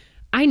 like,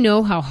 I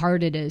know how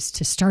hard it is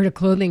to start a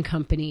clothing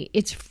company.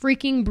 It's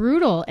freaking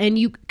brutal. And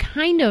you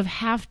kind of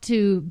have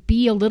to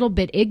be a little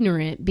bit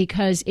ignorant,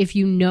 because if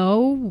you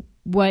know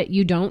what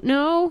you don't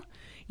know,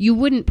 you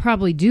wouldn't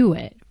probably do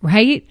it,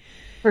 right?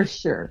 For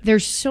sure.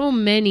 There's so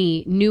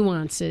many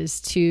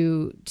nuances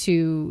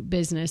to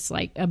business,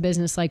 like a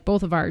business like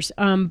both of ours.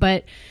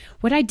 But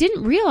what I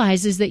didn't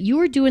realize is that you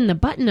were doing the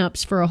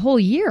button-ups for a whole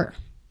year.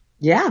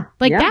 Yeah.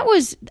 I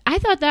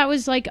thought that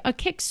was like a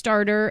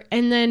Kickstarter,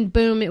 and then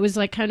boom, it was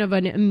like kind of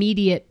an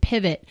immediate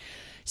pivot.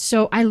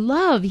 So I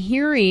love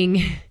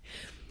hearing,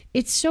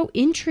 it's so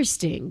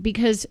interesting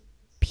because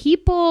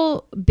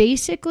people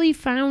basically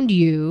found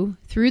you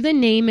through the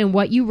name and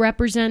what you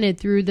represented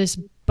through this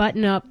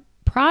button-up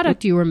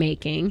product you were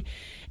making,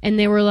 and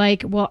they were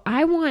like, well,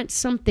 I want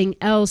something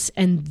else,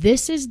 and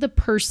this is the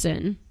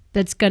person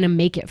that's going to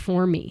make it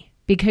for me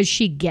because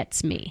she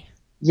gets me.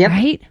 Yep.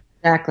 Right?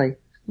 Exactly.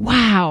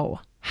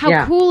 Wow.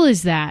 How cool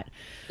is that?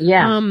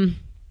 Yeah.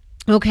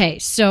 Okay.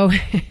 So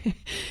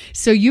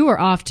you are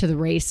off to the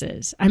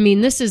races. I mean,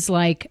 this is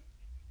like,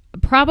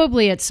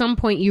 probably at some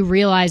point you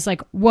realize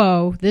like,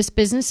 whoa, this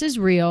business is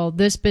real.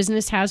 This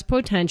business has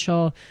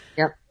potential.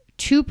 Yep.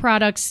 2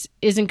 products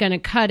isn't going to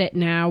cut it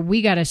now.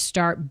 We got to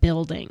start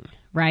building,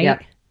 right?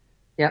 Yep.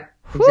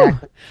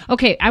 Exactly.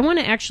 Okay. I want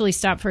to actually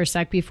stop for a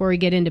sec before we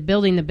get into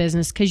building the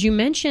business, because you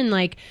mentioned,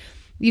 like,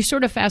 you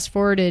sort of fast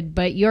forwarded,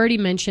 but you already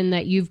mentioned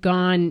that you've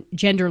gone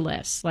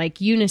genderless, like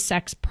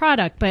unisex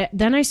product. But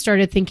then I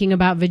started thinking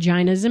about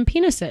vaginas and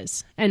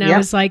penises, and I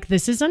was like,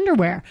 this is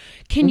underwear.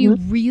 Can you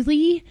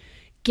really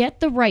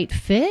get the right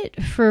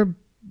fit for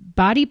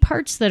body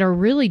parts that are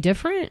really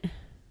different?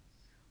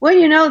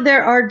 Well,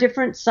 there are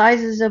different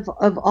sizes of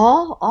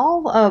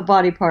all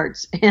body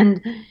parts, and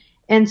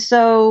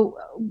so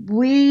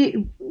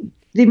the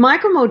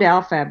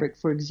micromodal fabric,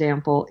 for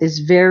example, is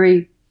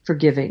very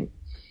forgiving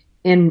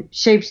in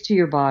shapes to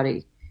your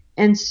body,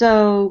 and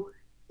so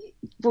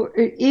for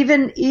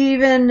even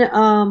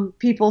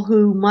people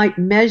who might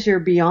measure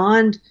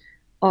beyond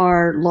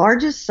our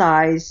largest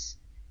size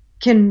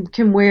can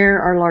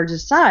wear our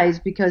largest size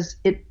because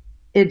it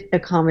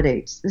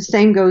accommodates. The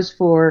same goes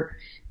for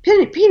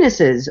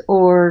penises,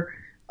 or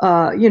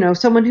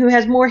someone who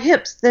has more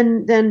hips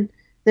than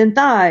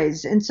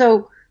thighs. And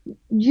so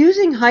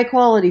using high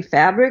quality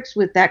fabrics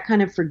with that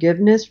kind of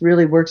forgiveness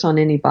really works on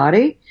any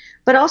body.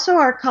 But also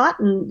our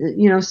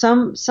cotton,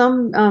 some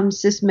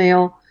cis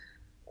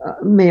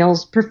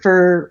males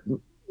prefer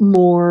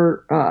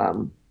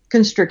more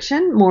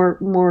constriction,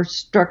 more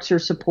structure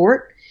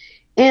support,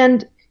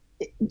 and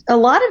a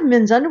lot of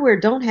men's underwear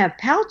don't have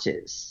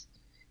pouches,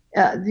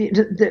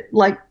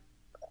 like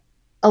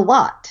a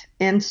lot.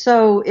 And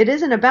so it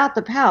isn't about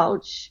the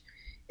pouch.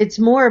 It's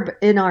more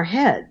in our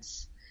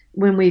heads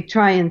when we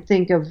try and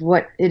think of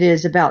what it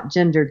is about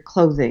gendered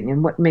clothing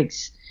and what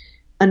makes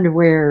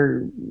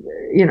underwear,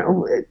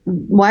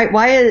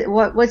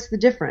 what's the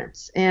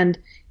difference? And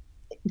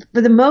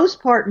for the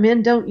most part,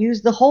 men don't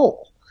use the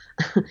hole.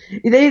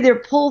 They either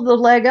pull the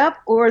leg up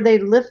or they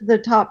lift the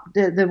top,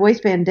 the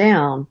waistband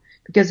down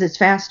because it's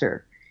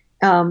faster.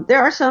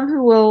 There are some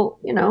who will,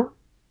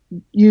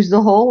 use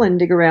the hole and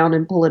dig around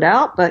and pull it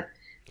out, but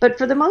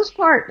for the most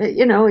part,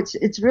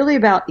 it's really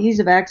about ease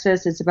of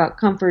access. It's about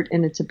comfort,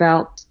 and it's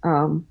about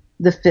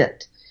the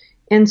fit.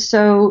 And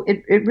so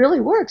it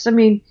really works. I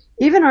mean,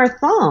 even our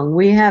thong,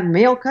 we have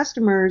male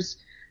customers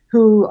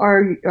who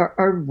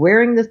are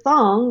wearing the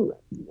thong,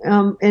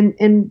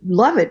 and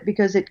love it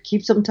because it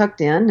keeps them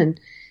tucked in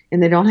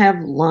and they don't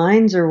have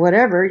lines or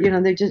whatever.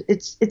 They just,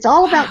 it's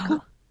all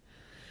about.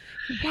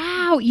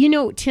 Wow.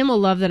 Tim will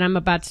love that I'm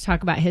about to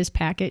talk about his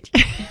package.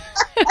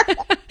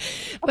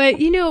 But,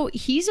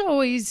 he's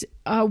always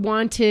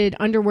wanted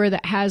underwear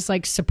that has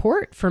like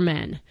support for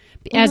men.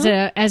 As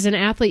an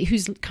athlete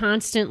who's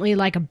constantly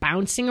like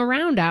bouncing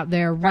around out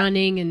there,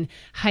 running and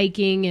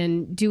hiking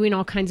and doing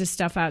all kinds of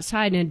stuff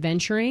outside and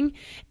adventuring.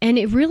 And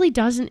it really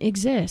doesn't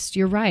exist.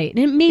 You're right.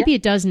 And maybe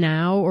it does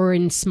now or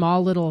in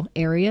small little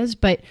areas,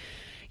 but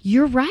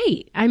you're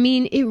right. I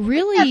mean,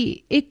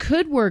 it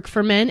could work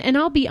for men. And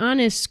I'll be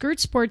honest,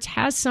 Skirt Sports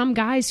has some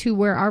guys who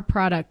wear our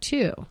product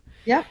too.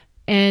 Yeah.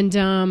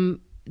 And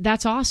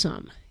that's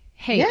awesome.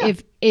 Hey,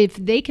 if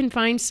they can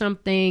find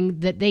something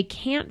that they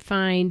can't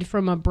find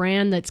from a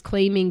brand that's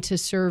claiming to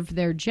serve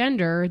their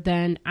gender,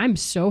 then I'm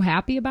so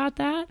happy about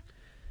that.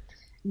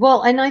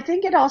 Well, and I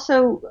think it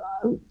also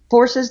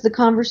forces the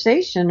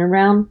conversation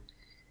around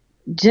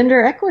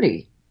gender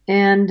equity.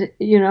 And,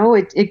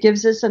 it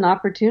gives us an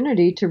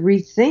opportunity to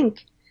rethink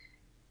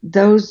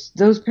those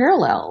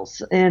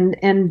parallels and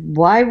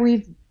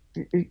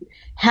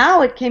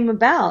how it came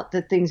about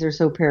that things are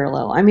so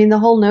parallel. I mean, the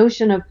whole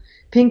notion of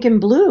pink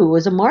and blue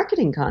was a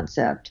marketing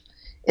concept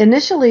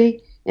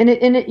initially. And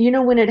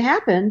when it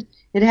happened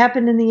in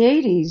the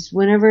 80s,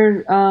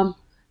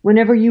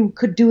 whenever you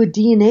could do a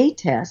DNA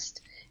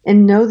test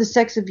and know the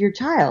sex of your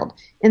child,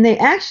 and they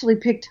actually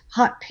picked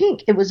hot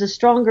pink. It was a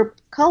stronger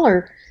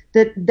color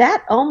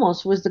that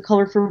almost was the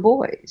color for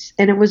boys.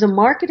 And it was a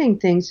marketing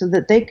thing so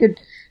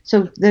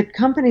that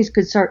companies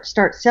could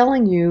start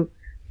selling you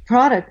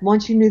product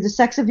once you knew the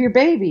sex of your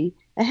baby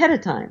ahead of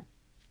time.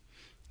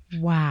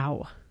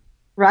 Wow.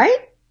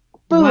 Right?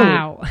 Boom.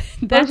 Wow.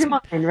 Blows your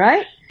mind,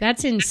 right?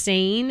 That's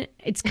insane.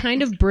 It's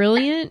kind of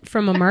brilliant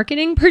from a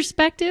marketing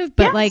perspective,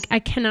 but I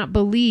cannot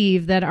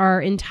believe that our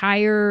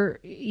entire,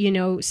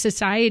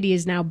 society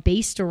is now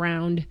based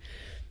around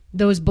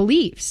those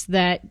beliefs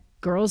that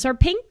girls are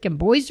pink and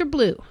boys are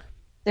blue.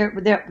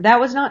 That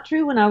was not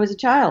true when I was a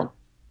child.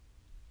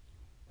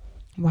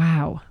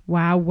 Wow.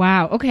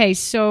 Okay.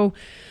 So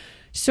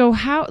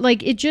how,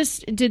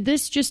 did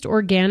this just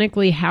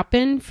organically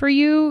happen for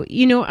you?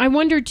 I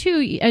wonder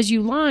too, as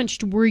you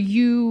launched,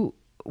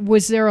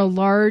 was there a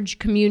large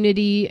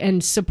community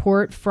and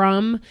support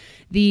from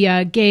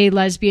the gay,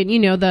 lesbian,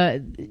 yeah,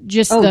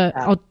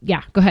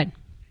 go ahead.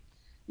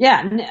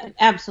 Yeah,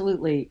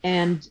 absolutely.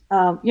 And,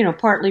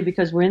 partly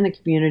because we're in the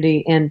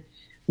community and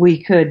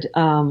we could,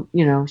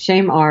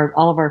 shame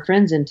all of our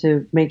friends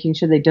into making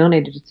sure they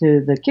donated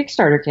to the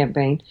Kickstarter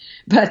campaign.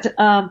 But,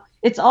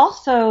 it's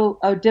also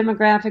a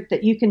demographic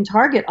that you can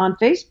target on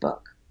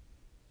Facebook.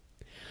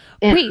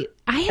 Wait,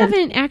 I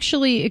haven't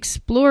actually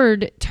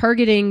explored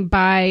targeting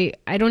by,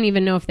 I don't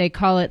even know if they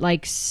call it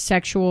like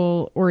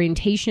sexual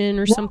orientation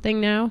or something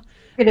now.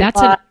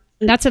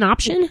 That's an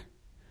option?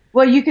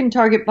 Well, you can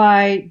target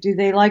by, do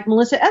they like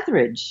Melissa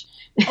Etheridge?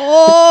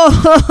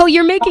 Oh,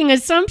 you're making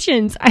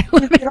assumptions.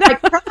 Do they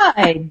like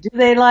Pride? Do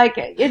they like,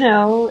 you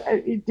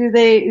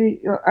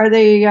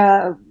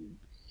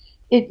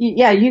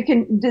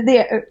can, do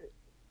they,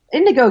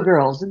 Indigo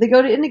Girls? Did they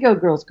go to Indigo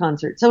Girls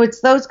concert? So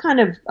it's those kind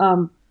of,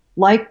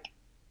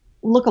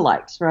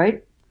 lookalikes,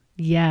 right?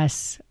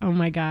 Yes. Oh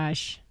my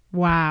gosh.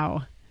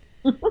 Wow.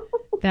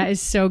 That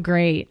is so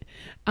great.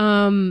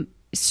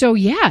 So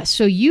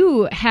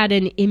you had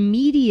an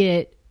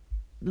immediate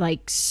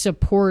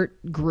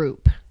support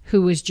group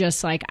who was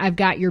just like, I've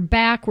got your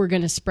back. We're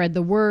going to spread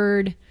the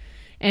word.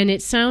 And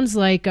it sounds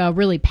like a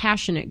really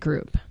passionate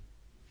group.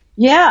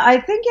 Yeah, I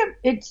think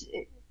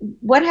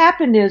what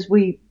happened is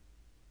we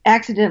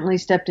accidentally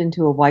stepped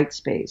into a white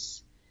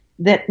space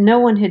that no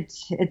one had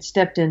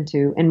stepped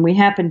into, and we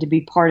happened to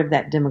be part of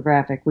that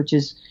demographic, which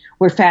is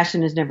where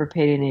fashion has never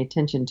paid any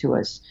attention to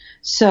us.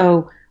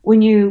 So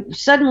when you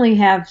suddenly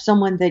have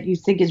someone that you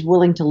think is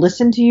willing to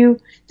listen to you,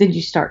 then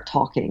you start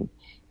talking.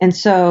 And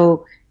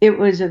so it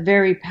was a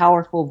very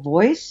powerful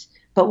voice.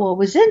 But what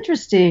was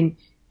interesting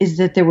is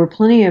that there were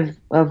plenty of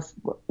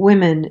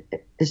women,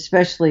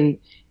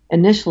 especially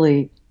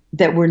initially,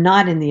 that were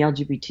not in the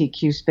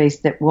LGBTQ space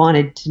that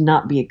wanted to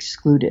not be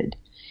excluded.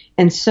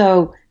 And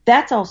so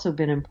that's also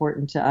been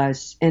important to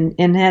us. And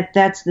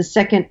that's the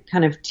second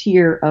kind of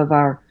tier of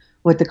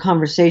what the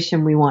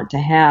conversation we want to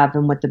have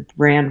and what the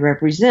brand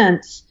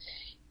represents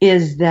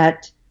is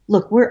that,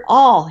 look, we're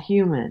all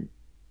human.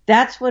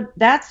 That's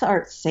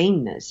our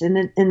sameness.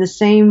 And the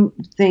same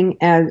thing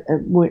as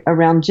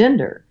around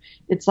gender.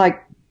 It's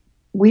like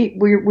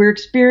we're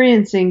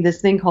experiencing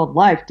this thing called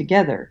life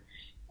together,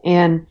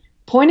 and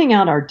pointing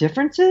out our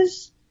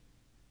differences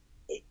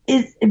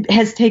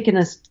has taken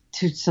us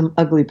to some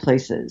ugly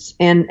places.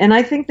 And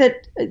I think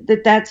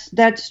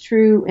that's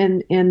true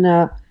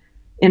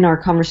in our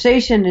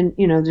conversation.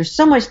 And, there's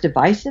so much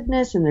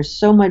divisiveness and there's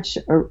so much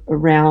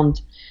around,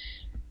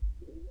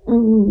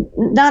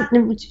 not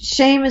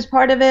shame is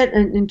part of it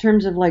in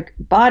terms of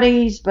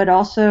bodies, but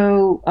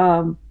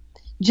also,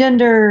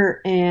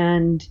 gender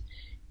and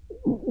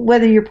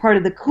whether you're part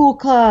of the cool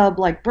club,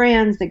 like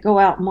brands that go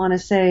out and want to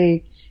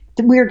say,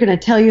 we're going to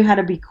tell you how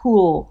to be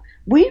cool.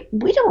 We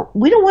don't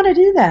want to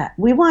do that.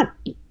 We want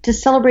to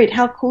celebrate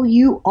how cool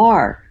you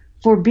are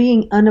for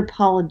being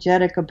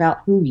unapologetic about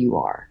who you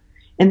are.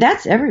 And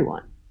that's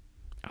everyone.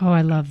 Oh,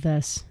 I love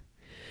this.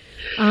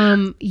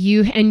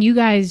 You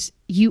guys,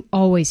 you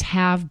always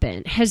have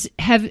been.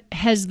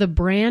 Has the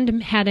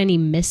brand had any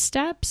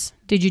missteps?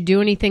 Did you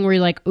do anything where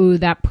you're like, ooh,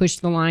 that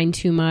pushed the line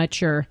too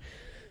much? Or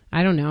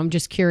I don't know. I'm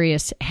just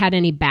curious. Had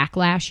any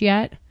backlash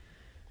yet?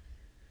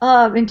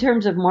 In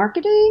terms of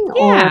marketing?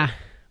 Yeah.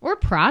 Or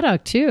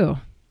product too.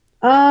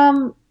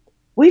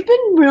 We've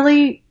been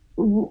really,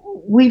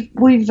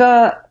 we've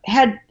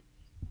had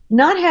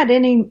not had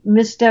any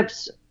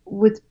missteps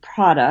with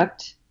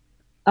product.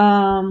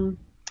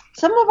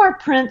 Some of our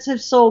prints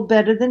have sold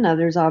better than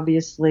others,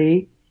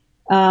 obviously.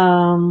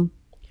 I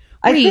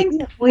think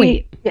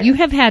that you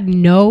have had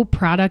no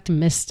product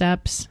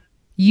missteps.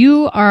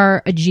 You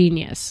are a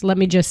genius. Let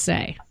me just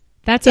say,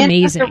 that's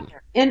amazing.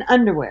 In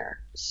underwear,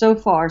 so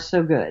far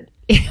so good.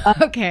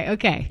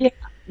 Okay.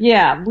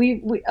 Yeah.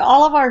 We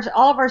all of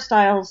our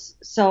styles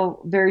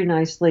sell very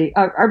nicely.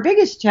 Our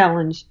biggest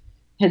challenge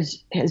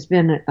has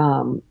been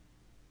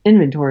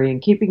inventory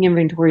and keeping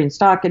inventory in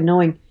stock and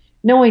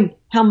knowing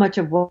how much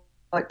of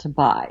what to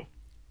buy.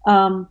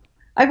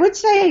 I would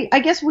say, I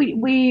guess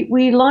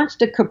we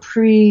launched a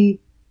capri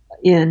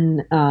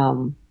in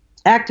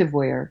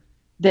activewear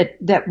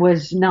that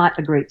was not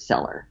a great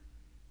seller.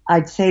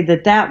 I'd say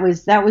that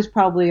was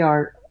probably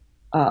our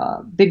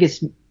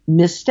biggest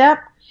misstep,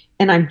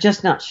 and I'm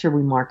just not sure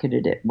we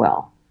marketed it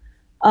well.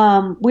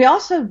 We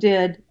also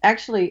did,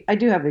 actually, I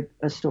do have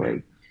a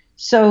story.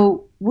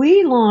 So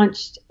we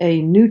launched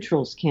a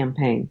neutrals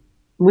campaign.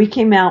 We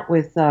came out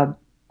with a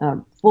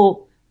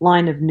full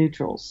line of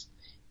neutrals.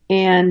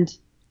 And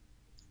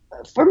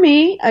for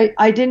me,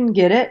 I didn't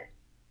get it.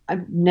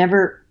 I've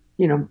never,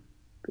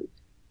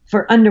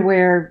 for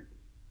underwear,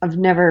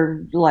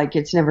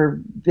 it's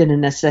never been a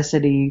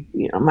necessity.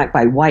 I might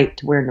buy white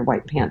to wear in the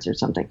white pants or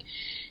something.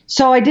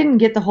 So I didn't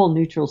get the whole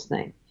neutrals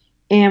thing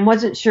and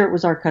wasn't sure it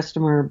was our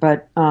customer,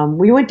 but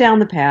we went down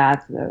the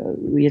path.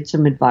 We had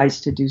some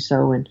advice to do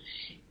so.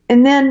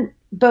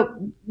 But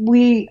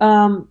we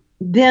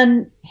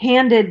then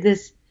handed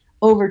this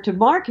over to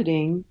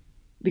marketing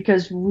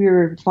because we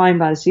were flying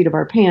by the seat of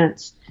our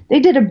pants. They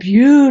did a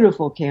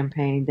beautiful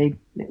campaign.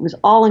 It was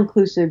all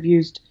inclusive,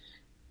 used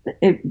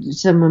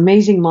some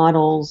amazing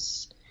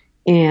models,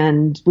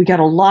 and we got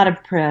a lot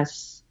of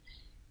press,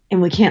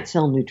 and we can't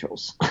sell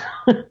neutrals.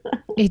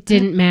 It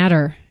didn't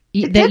matter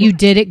that you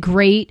did it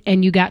great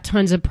and you got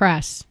tons of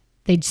press.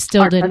 They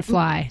still didn't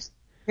fly.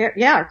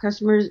 Yeah, our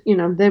customers,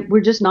 we're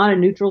just not a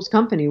neutrals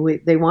company.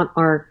 They want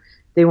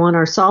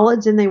our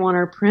solids and they want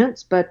our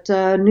prints, but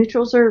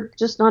neutrals are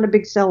just not a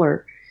big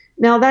seller.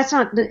 Now that's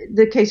not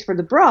the case for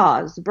the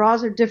bras. The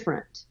bras are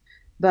different,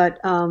 but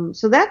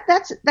so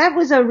that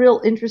was a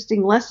real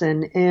interesting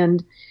lesson.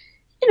 And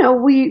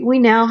we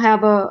now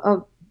have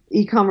a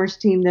e-commerce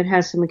team that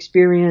has some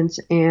experience,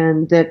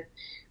 and that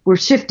we're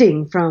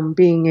shifting from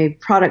being a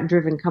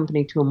product-driven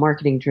company to a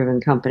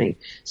marketing-driven company.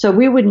 So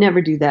we would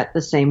never do that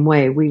the same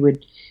way. We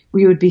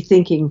would be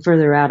thinking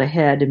further out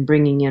ahead and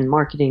bringing in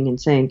marketing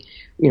and saying,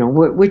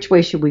 which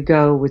way should we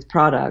go with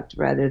product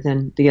rather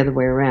than the other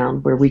way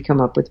around, where we come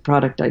up with a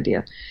product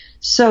idea.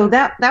 So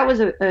that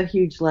was a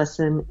huge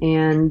lesson,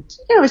 and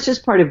it's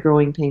just part of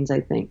growing pains,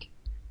 I think.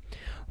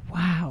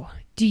 Wow.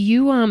 Do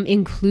you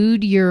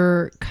include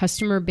your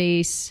customer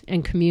base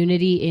and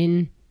community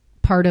in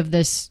part of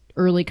this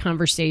early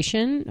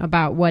conversation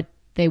about what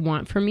they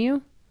want from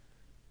you?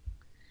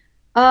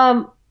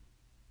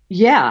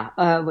 Yeah,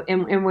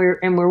 and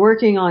we're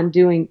working on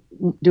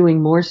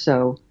doing more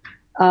so.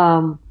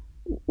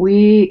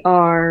 We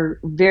are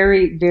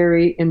very,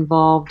 very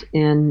involved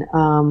in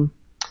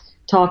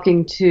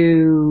talking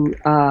to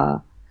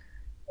our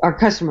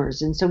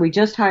customers, and so we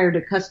just hired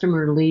a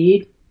customer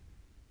lead,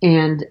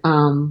 and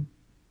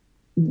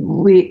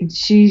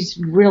she's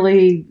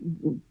really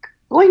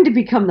going to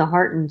become the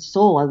heart and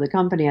soul of the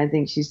company. I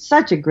think she's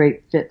such a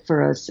great fit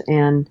for us,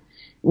 and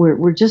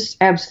we're just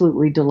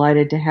absolutely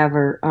delighted to have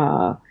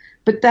her.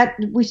 But that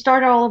we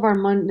start all of our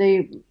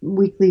Monday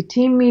weekly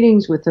team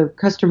meetings with a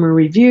customer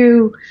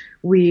review.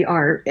 We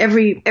are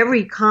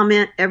every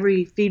comment,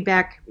 every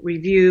feedback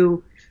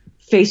review,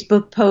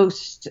 Facebook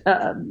post,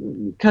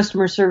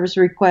 customer service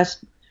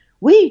request.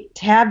 We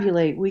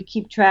tabulate. We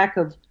keep track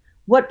of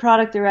what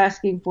product they're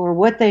asking for,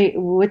 what they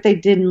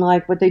didn't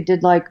like, what they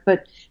did like.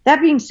 But that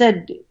being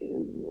said,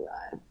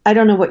 I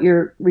don't know what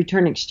your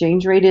return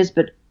exchange rate is,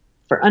 but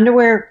for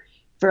underwear,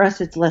 for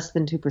us, it's less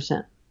than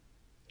 2%.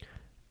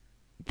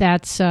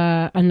 That's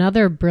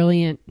another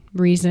brilliant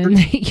reason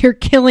that you're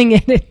killing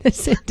it in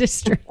this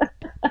industry.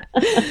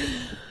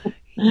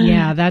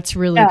 Yeah, that's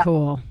really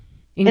cool.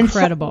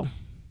 Incredible.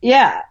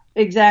 Yeah,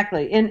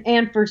 exactly.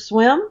 And for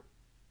swim,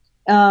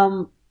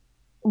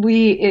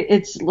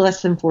 it's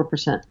less than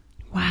 4%.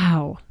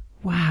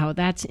 Wow,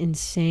 that's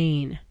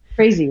insane.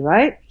 Crazy,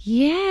 right?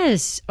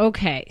 Yes.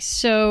 Okay.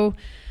 So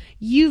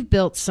you've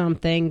built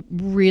something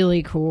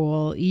really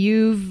cool.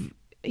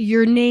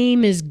 Your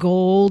name is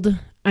gold.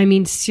 I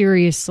mean,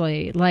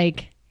 seriously,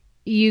 like,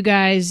 you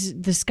guys,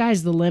 the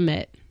sky's the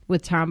limit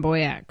with Tomboy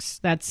X.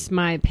 That's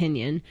my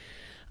opinion.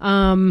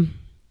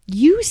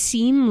 You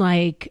seem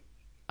like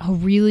a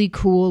really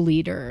cool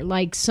leader,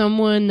 like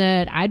someone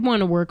that I'd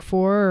want to work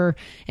for, or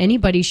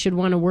anybody should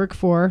want to work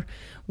for.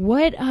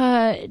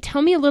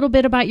 Tell me a little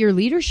bit about your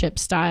leadership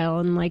style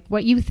and like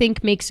what you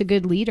think makes a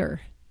good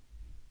leader.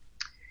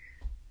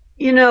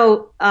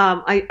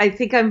 I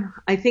think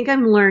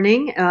I'm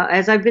learning.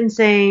 As I've been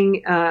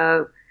saying,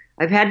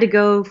 I've had to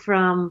go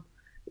from,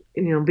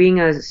 being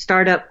a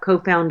startup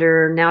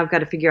co-founder. Now I've got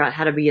to figure out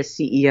how to be a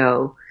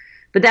CEO.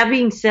 But that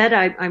being said,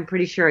 I'm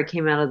pretty sure I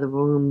came out of the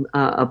womb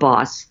a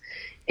boss.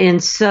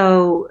 And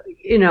so,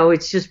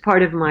 it's just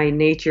part of my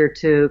nature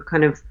to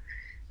kind of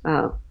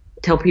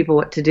tell people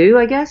what to do,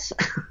 I guess,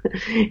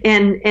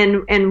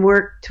 and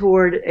work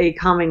toward a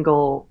common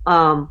goal.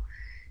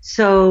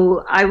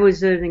 So I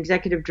was an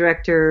executive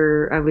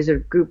director. I was a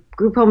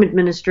group home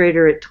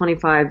administrator at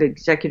 25,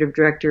 executive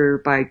director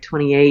by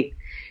 28,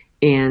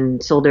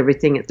 and sold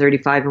everything at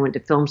 35 and went to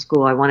film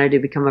school. I wanted to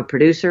become a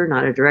producer,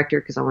 not a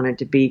director, because I wanted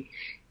to be,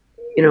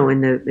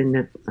 in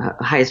the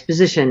highest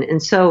position.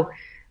 And so,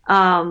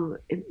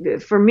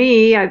 for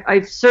me,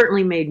 I've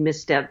certainly made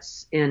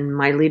missteps in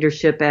my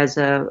leadership as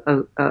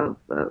the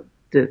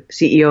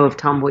CEO of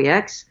Tomboy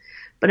X,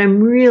 but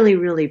I'm really,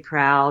 really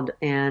proud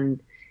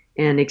and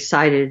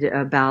excited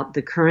about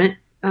the current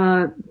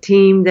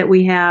team that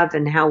we have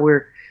and how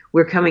we're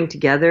coming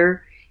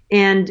together.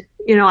 And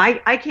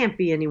I can't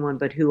be anyone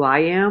but who I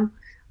am,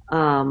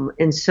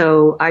 and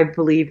so I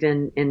believe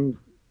in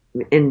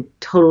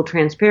total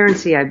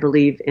transparency. I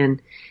believe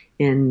in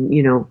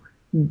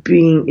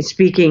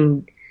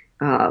speaking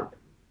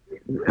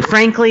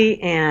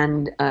frankly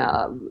and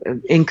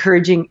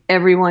encouraging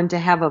everyone to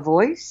have a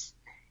voice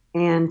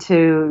and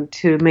to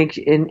make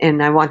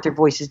and I want their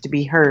voices to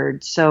be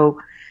heard.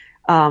 So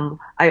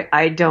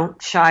I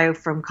don't shy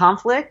from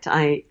conflict.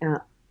 I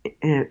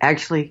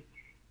actually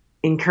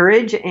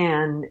encourage,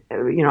 and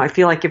I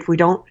feel like if we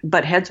don't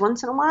butt heads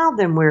once in a while,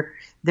 then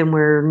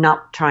we're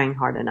not trying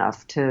hard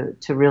enough to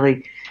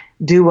really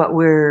do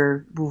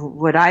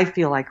what I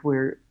feel like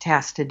we're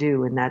tasked to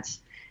do, and that's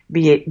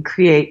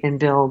create and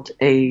build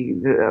a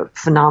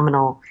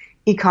phenomenal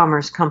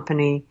e-commerce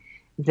company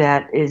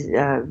that is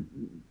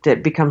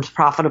that becomes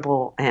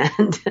profitable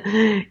and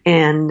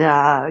kind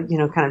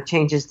of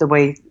changes the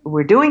way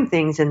we're doing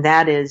things, and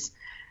that is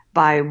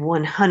by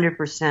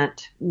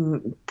 100%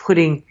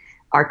 putting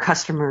our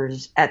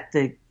customers at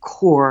the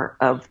core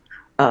of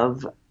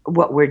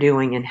what we're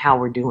doing and how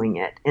we're doing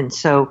it. And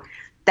so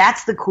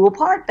that's the cool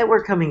part that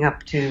we're coming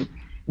up to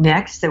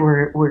next, that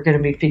we're going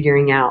to be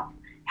figuring out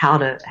how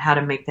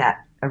to make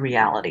that a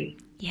reality.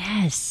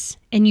 Yes.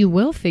 And you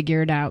will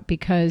figure it out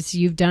because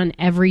you've done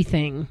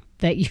everything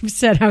that you've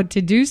set out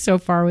to do so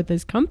far with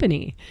this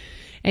company.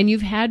 And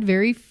you've had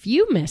very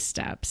few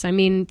missteps. I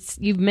mean,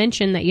 you've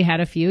mentioned that you had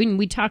a few, and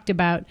we talked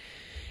about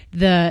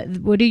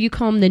what do you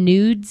call them? The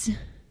nudes?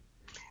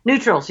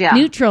 Neutrals, yeah.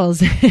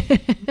 Neutrals.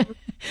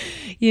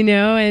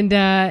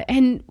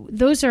 And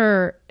those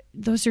are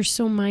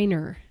so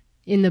minor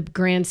in the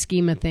grand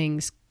scheme of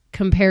things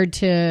compared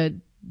to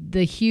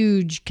the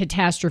huge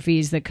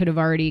catastrophes that could have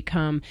already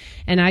come.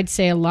 And I'd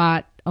say a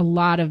lot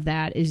of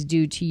that is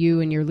due to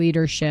you and your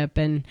leadership,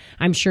 and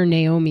I'm sure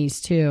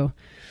Naomi's too.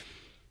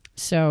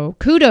 So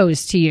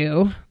kudos to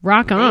you.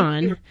 Rock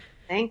on.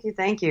 Thank you.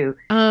 The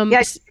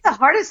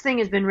hardest thing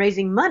has been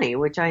raising money,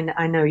 which I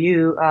know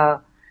you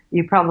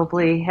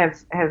probably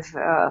have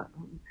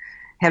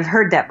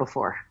heard that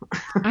before.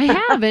 I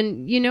have,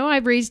 and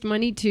I've raised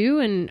money too,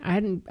 and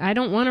I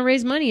don't want to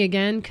raise money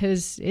again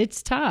because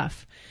it's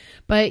tough.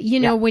 But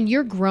when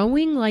you're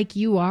growing like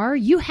you are,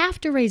 you have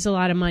to raise a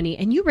lot of money,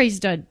 and you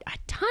raised a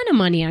ton of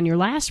money on your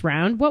last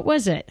round. What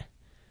was it?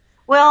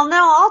 Well,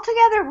 no,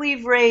 altogether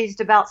we've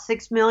raised about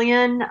 $6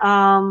 million,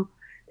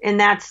 and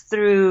that's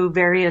through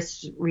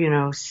various,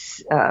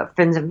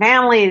 friends and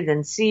family,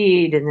 then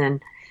seed, and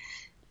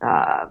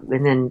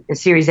then a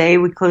Series A.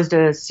 We closed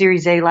a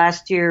Series A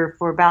last year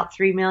for about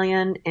 $3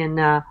 million, and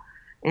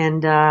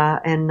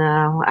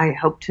I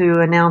hope to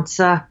announce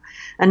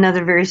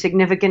another very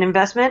significant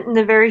investment in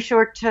the very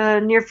short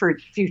near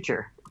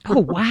future. Oh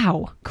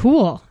wow,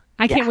 cool!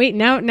 I can't wait.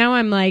 Now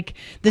I'm like,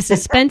 the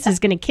suspense is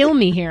going to kill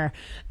me here.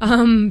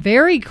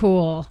 Very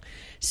cool.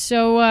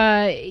 So,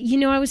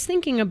 I was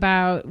thinking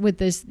about with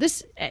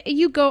this,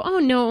 you go, oh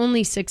no,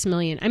 only 6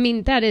 million. I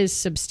mean, that is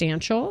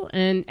substantial,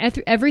 and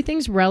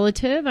everything's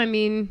relative. I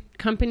mean,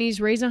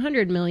 companies raise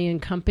 100 million,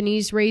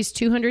 companies raise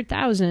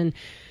 200,000.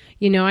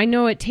 I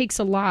know it takes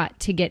a lot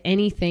to get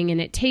anything,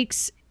 and it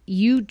takes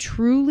you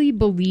truly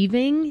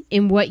believing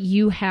in what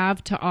you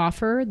have to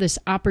offer, this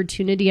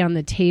opportunity on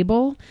the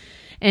table.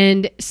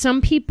 And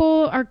some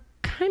people are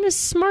kind of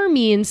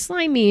smarmy and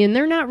slimy, and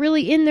they're not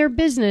really in their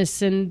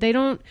business, and they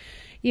don't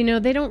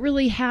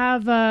really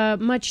have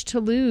much to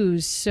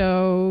lose.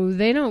 So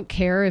they don't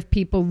care if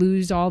people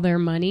lose all their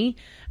money.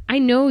 I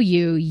know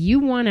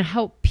you want to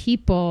help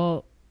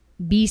people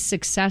be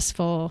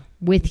successful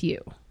with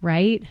you,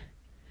 right?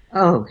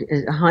 Oh,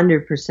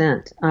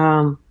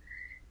 100%.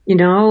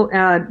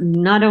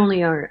 Not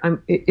only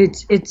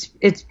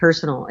it's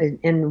personal,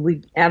 and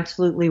we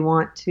absolutely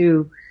want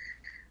to.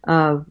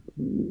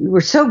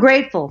 We're so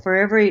grateful for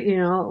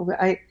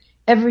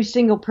every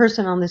single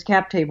person on this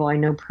cap table I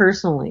know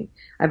personally.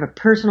 I have a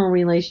personal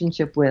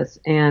relationship with,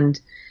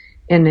 and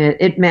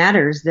it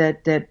matters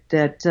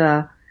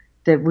that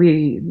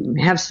we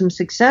have some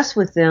success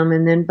with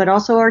them, but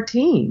also our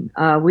team.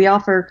 We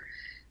offer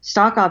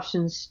stock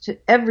options to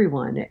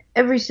everyone.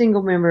 Every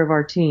single member of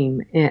our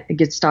team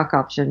gets stock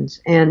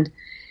options, and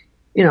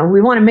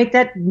we want to make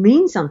that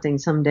mean something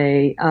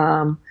someday.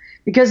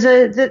 Because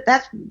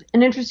that's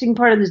an interesting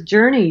part of this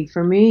journey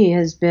for me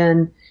has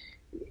been.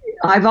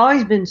 I've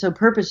always been so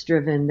purpose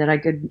driven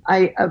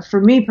that for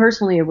me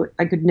personally,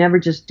 I could never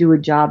just do a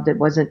job that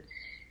wasn't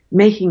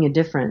making a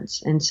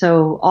difference. And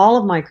so all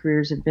of my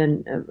careers have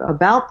been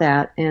about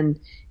that. And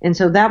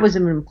so that was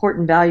an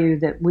important value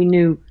that we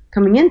knew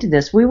coming into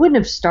this. We wouldn't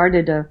have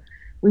started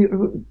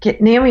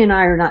Naomi and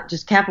I are not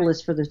just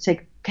capitalists for the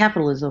sake of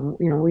capitalism.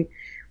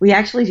 We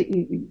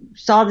actually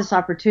saw this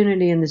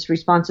opportunity and this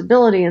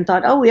responsibility and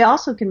thought, oh, we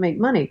also can make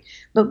money.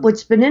 But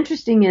what's been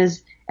interesting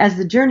is as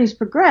the journey's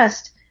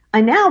progressed,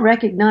 I now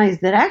recognize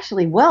that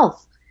actually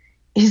wealth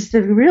is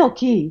the real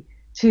key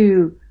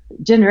to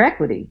gender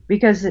equity,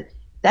 because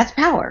that's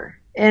power.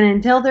 And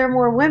until there are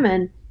more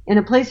women in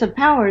a place of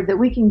power that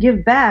we can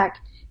give back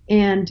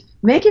and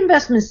make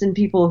investments in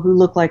people who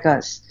look like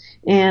us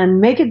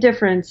and make a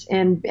difference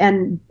and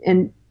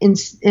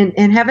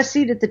have a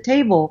seat at the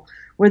table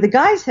where the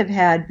guys have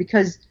had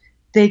because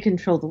they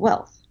control the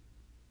wealth.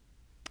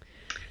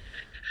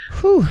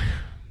 Whew.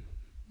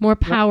 More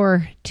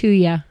power to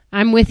you.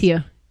 I'm with you.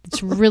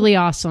 It's really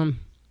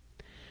awesome.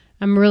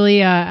 I'm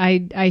really,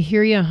 I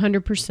hear you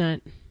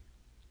 100%.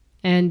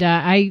 And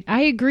I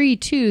agree,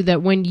 too,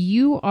 that when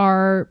you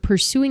are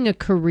pursuing a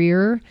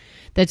career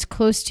that's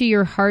close to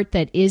your heart,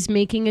 that is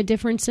making a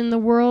difference in the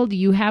world,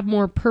 you have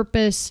more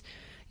purpose.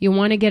 You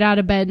want to get out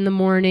of bed in the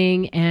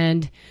morning.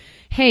 And,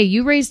 hey,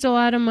 you raised a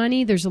lot of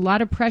money. There's a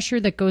lot of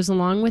pressure that goes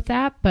along with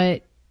that.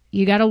 But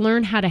you got to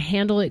learn how to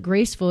handle it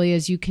gracefully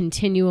as you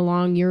continue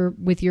along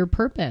with your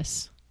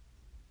purpose.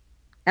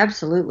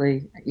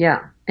 Absolutely.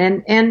 Yeah.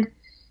 And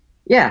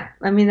yeah,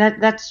 I mean,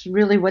 that's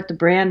really what the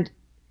brand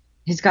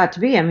has got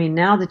to be. I mean,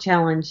 now the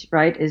challenge,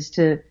 right, is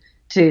to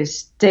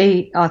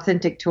stay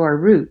authentic to our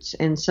roots.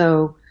 And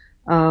so,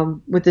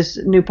 with this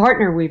new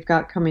partner we've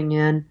got coming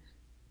in,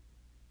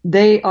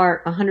 they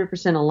are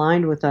 100%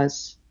 aligned with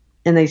us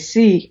and they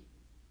see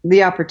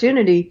the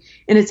opportunity.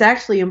 And it's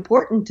actually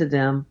important to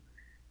them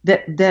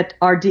that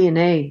our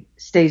DNA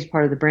stays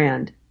part of the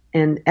brand.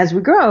 And as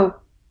we grow,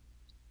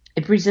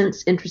 it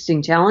presents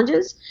interesting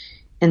challenges.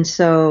 And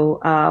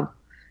so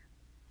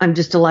I'm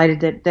just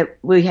delighted that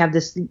we have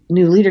this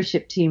new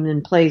leadership team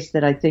in place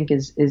that I think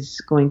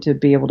is going to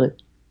be able to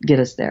get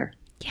us there.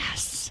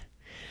 Yes.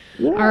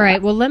 Yeah. All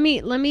right. Well, let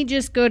me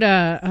just go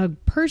to a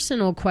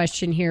personal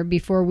question here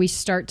before we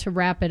start to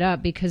wrap it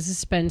up, because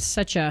it's been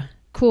such a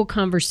cool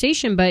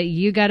conversation, but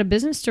you got a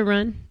business to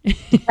run.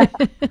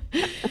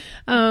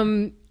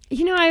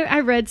 I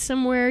read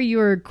somewhere you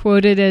were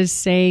quoted as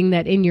saying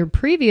that in your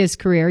previous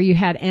career, you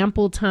had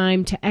ample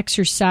time to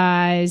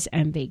exercise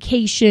and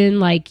vacation.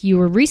 Like you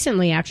were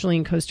recently actually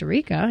in Costa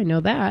Rica. I know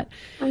that.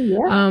 Oh,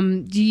 yeah.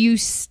 Do you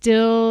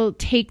still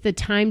take the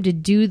time to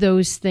do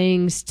those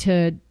things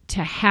to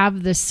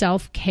have the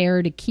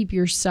self-care to keep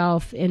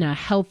yourself in a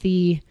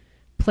healthy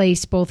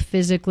place, both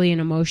physically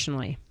and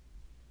emotionally?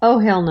 Oh,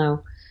 hell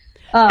no.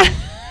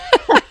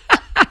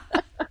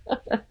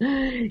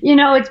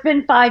 It's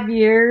been 5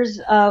 years.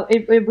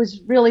 It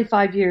was really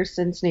 5 years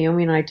since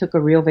Naomi and I took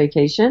a real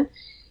vacation.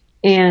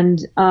 And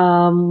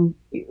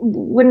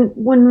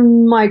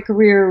when my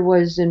career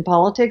was in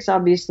politics,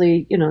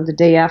 obviously, the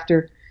day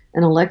after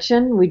an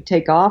election, we'd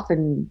take off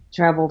and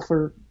travel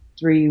for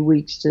 3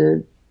 weeks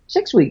to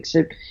 6 weeks.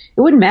 It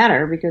wouldn't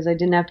matter because I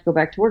didn't have to go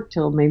back to work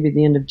till maybe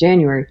the end of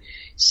January.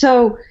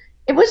 So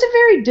it was a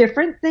very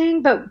different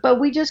thing, but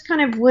we just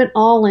kind of went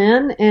all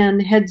in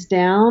and heads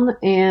down,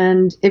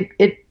 and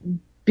it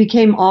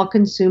became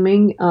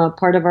all-consuming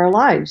part of our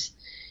lives,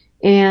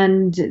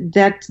 and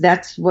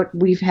that's what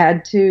we've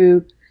had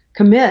to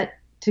commit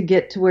to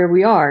get to where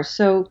we are.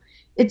 So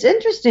it's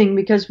interesting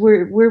because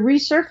we're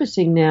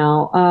resurfacing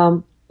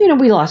now.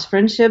 We lost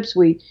friendships,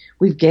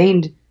 we've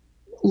gained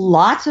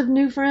lots of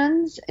new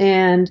friends,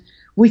 and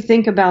we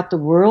think about the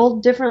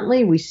world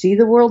differently. We see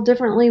the world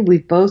differently.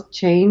 We've both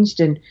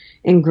changed and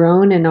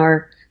grown in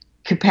our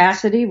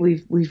capacity.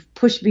 We've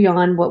pushed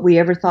beyond what we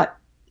ever thought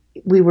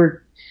we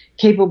were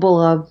capable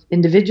of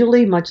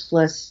individually, much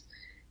less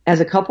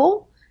as a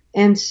couple.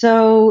 And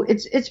so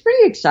it's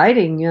pretty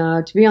exciting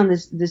to be on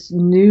this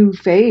new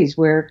phase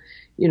where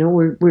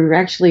we're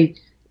actually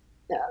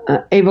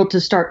able to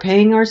start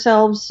paying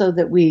ourselves so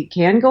that we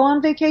can go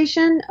on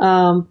vacation.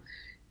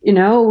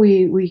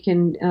 We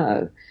can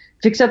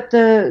fix up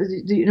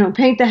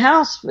paint the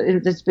house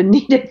that's been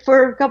needed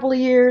for a couple of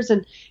years,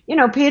 and,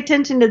 pay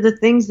attention to the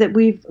things that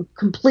we've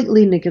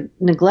completely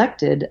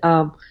neglected.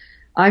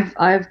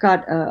 I've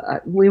got,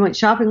 we went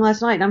shopping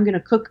last night, and I'm going to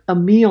cook a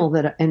meal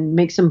and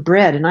make some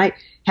bread. And I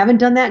haven't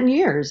done that in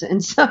years.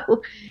 And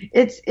so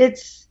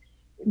it's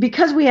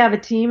because we have a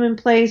team in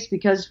place,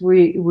 because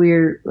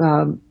we're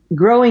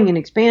growing and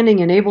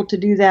expanding and able to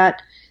do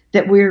that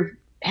we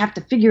have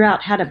to figure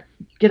out how to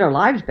get our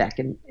lives back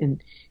in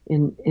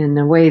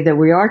a way that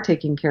we are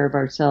taking care of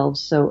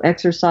ourselves. So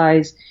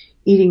exercise,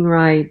 eating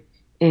right,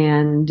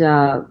 and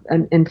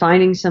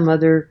finding some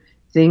other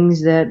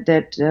things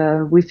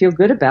that we feel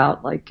good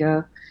about, like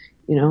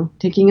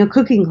taking a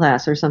cooking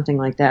class or something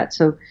like that.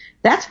 So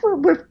that's where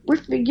we're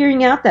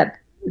figuring out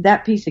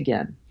that piece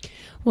again.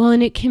 Well,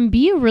 and it can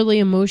be a really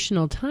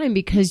emotional time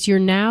because you're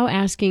now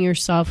asking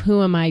yourself,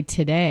 who am I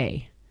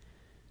today?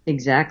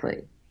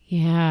 Exactly.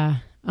 Yeah.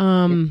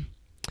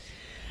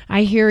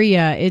 I hear you.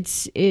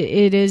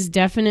 It is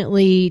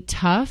definitely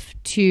tough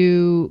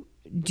to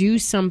do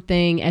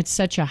something at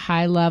such a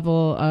high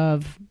level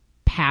of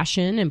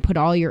passion and put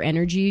all your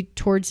energy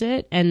towards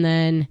it, and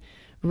then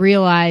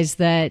realize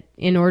that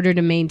in order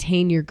to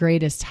maintain your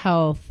greatest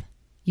health,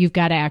 you've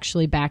got to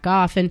actually back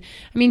off. And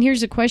I mean,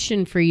 here's a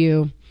question for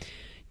you.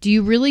 Do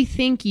you really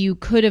think you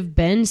could have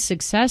been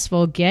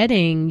successful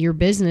getting your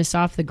business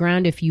off the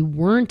ground if you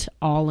weren't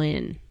all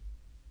in?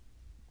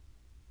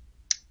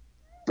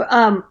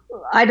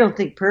 I don't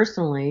think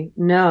personally,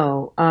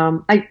 no.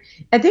 I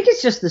think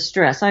it's just the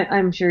stress.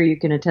 I'm sure you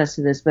can attest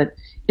to this, but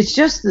it's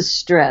just the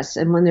stress.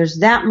 And when there's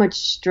that much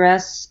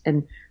stress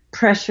and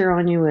pressure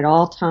on you at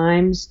all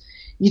times,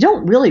 you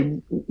don't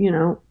really,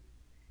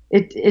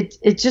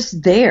 it's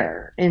just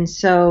there. And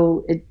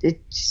so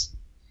it's,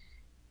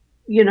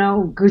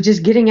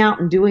 just getting out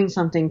and doing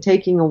something,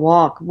 taking a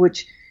walk,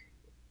 which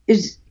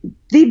is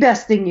the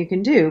best thing you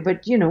can do.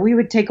 But, we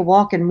would take a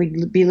walk and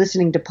we'd be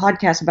listening to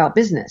podcasts about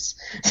business.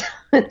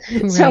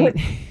 So Right.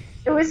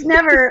 it was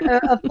never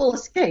a full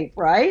escape,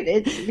 right?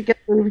 It's because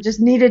we just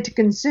needed to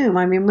consume.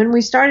 I mean, when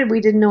we started, we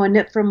didn't know a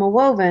knit from a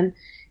woven,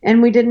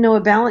 and we didn't know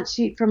a balance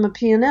sheet from a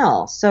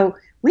P&L. So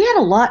we had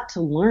a lot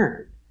to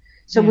learn.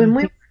 So when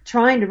we were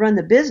trying to run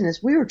the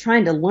business, we were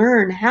trying to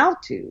learn how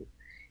to.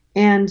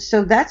 And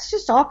so that's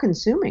just all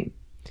consuming.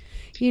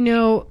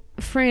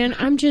 Fran,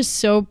 I'm just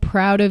so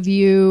proud of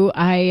you.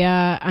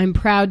 I'm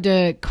proud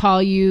to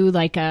call you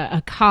like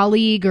a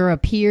colleague or a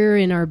peer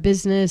in our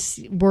business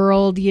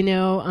world.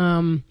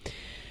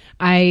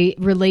 I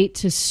relate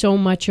to so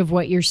much of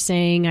what you're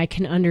saying. I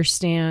can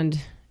understand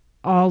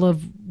all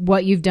of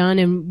what you've done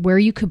and where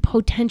you could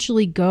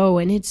potentially go.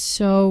 And it's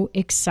so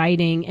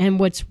exciting. And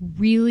what's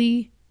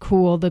really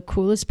cool, the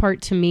coolest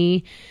part to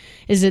me,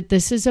 is that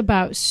this is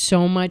about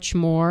so much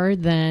more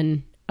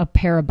than a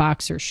pair of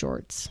boxer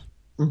shorts.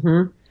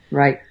 Mm-hmm.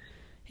 Right.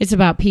 It's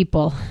about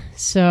people.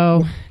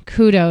 So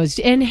kudos.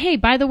 And hey,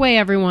 by the way,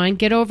 everyone,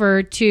 get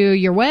over to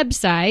your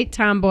website,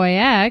 Tomboy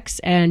X,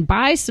 and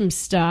buy some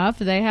stuff.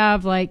 They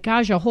have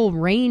a whole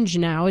range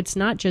now. It's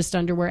not just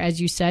underwear,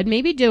 as you said.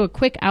 Maybe do a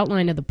quick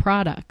outline of the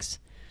products.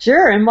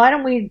 Sure. And why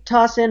don't we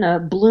toss in a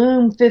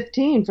Bloom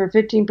 15 for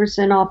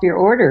 15% off your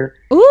order?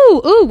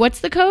 Ooh, what's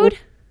the code?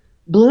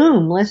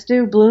 Bloom. Let's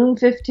do Bloom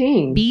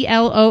 15.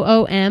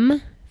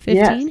 BLOOM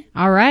 15? Yes.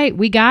 All right,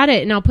 we got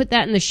it. And I'll put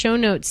that in the show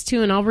notes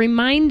too. And I'll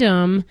remind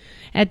them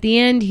at the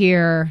end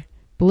here,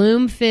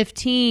 Bloom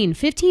 15,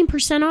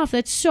 15% off.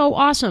 That's so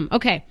awesome.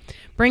 Okay,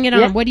 bring it on.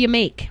 Yeah. What do you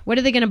make? What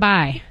are they going to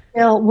buy?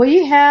 Well,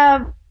 we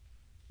have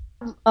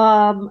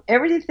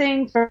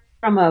everything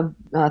from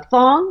a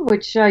thong,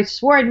 which I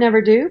swore I'd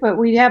never do, but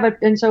we have it.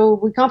 And so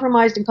we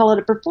compromised and call it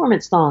a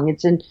performance thong.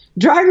 It's in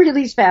dry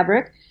release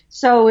fabric.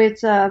 So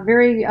it's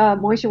very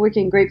moisture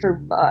wicking, great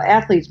for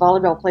athletes,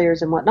 volleyball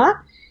players and whatnot.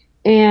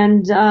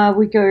 And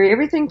we carry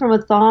everything from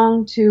a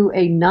thong to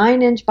a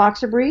 9-inch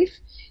boxer brief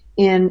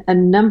in a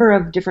number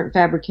of different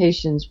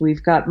fabrications.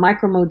 We've got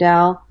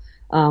micromodal.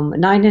 A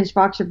 9-inch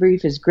boxer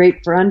brief is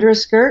great for under a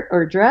skirt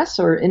or dress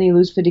or any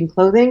loose-fitting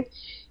clothing.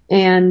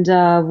 And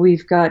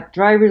we've got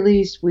dry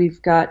release. We've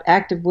got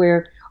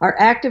activewear. Our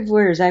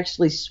activewear is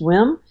actually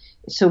swim.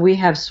 So we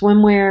have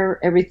swimwear,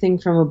 everything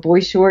from a boy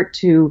short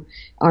to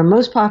our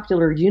most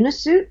popular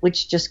unisuit,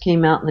 which just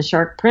came out in the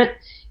shark print.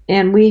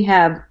 And we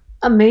have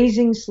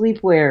amazing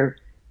sleepwear.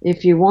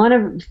 If you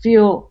want to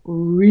feel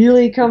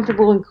really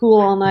comfortable and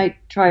cool all night,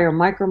 try our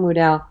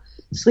micromodal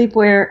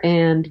sleepwear.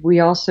 And we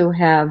also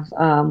have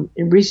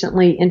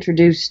recently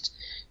introduced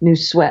new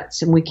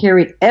sweats. And we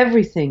carry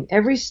everything,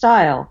 every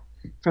style,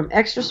 from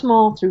extra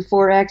small through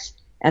 4X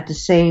at the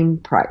same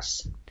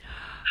price.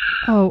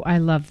 Oh, I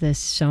love this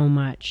so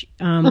much.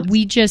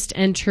 We just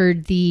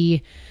entered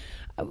the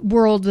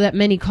world that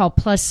many call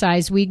plus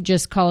size. We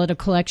just call it a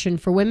collection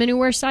for women who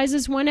wear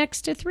sizes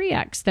 1X to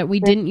 3X that we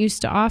didn't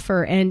used to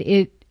offer. And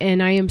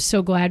I am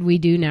so glad we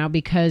do now,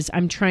 because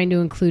I'm trying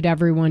to include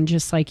everyone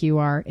just like you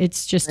are.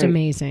 It's just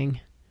amazing.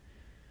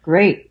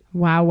 Great.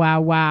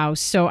 Wow.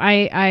 So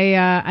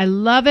I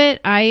love it.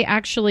 I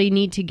actually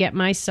need to get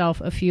myself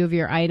a few of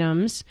your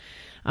items.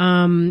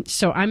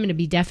 So I'm going to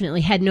be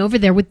definitely heading over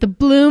there with the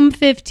Bloom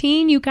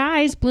 15, you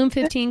guys, Bloom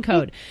 15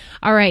 code.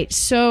 All right.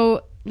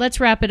 So let's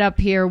wrap it up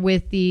here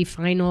with the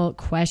final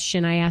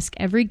question I ask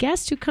every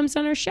guest who comes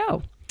on our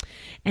show.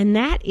 And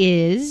that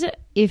is,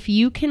 if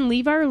you can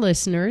leave our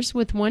listeners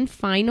with one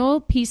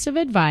final piece of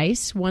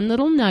advice, one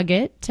little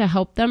nugget to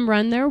help them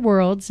run their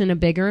worlds in a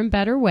bigger and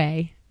better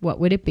way, what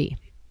would it be?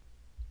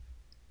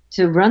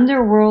 To run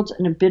their worlds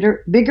in a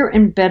bigger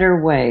and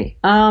better way.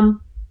 I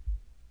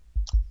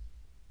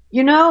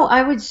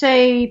would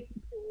say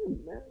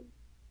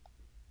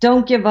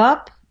don't give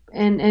up,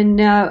 and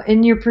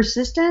in your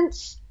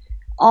persistence,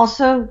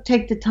 also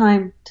take the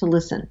time to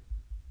listen.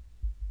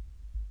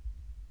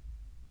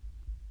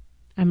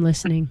 I'm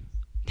listening.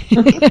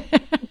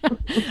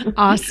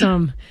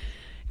 Awesome.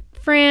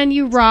 Fran,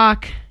 you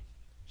rock.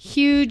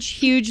 Huge,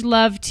 huge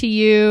love to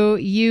you.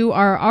 You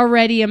are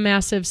already a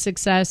massive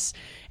success.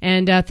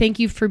 And thank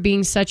you for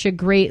being such a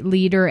great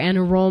leader and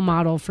a role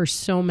model for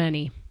so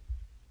many.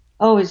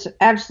 Oh, it's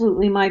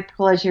absolutely my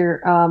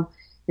pleasure.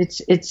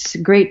 It's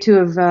great to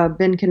have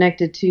been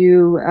connected to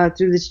you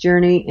through this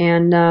journey,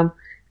 and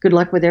good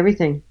luck with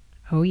everything.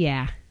 Oh,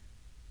 yeah.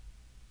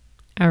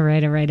 All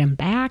right. I'm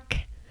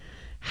back.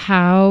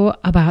 How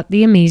about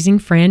the amazing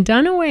Fran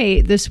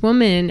Dunaway? This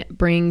woman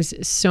brings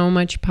so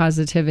much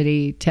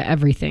positivity to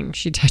everything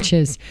she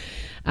touches.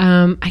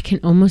 I can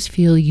almost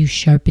feel you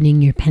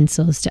sharpening your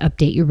pencils to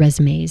update your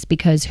resumes,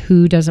 because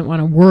who doesn't want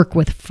to work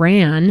with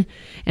Fran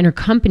and her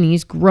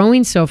company's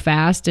growing so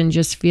fast and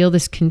just feel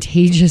this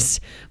contagious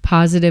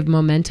positive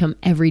momentum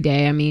every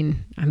day? I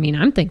mean,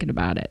 I'm thinking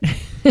about it.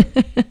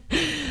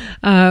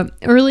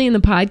 Early in the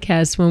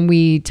podcast, when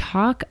we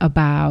talk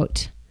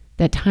about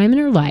that time in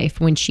her life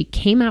when she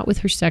came out with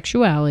her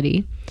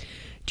sexuality,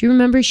 do you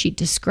remember she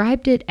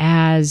described it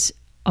as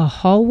a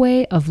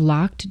hallway of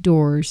locked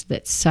doors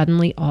that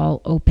suddenly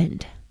all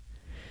opened?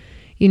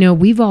 You know,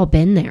 we've all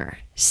been there,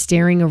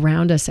 staring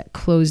around us at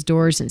closed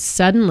doors, and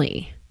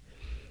suddenly,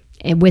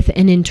 and with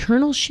an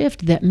internal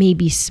shift that may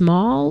be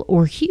small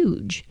or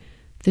huge,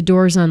 the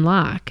doors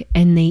unlock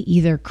and they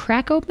either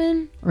crack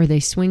open or they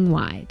swing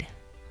wide,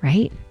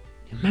 right?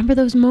 Remember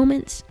those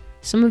moments?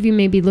 Some of you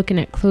may be looking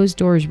at closed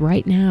doors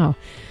right now.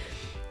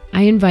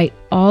 I invite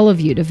all of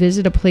you to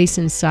visit a place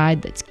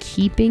inside that's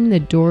keeping the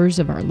doors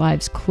of our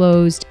lives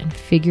closed and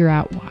figure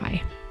out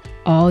why.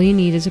 All you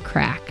need is a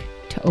crack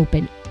to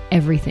open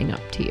everything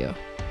up to you.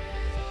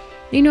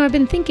 You know, I've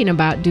been thinking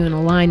about doing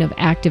a line of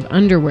active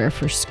underwear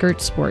for skirt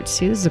sports.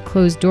 See, this is a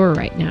closed door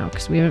right now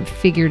because we haven't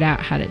figured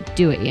out how to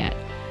do it yet.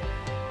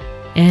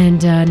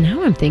 And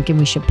now I'm thinking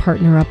we should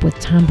partner up with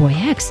Tomboy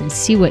X and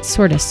see what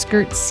sort of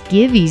skirt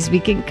skivvies we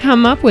can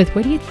come up with.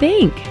 What do you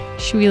think?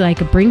 Should we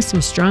bring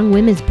some strong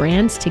women's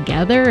brands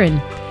together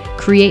and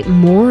create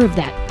more of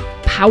that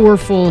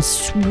powerful,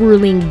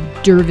 swirling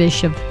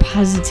dervish of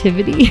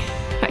positivity?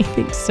 I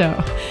think so.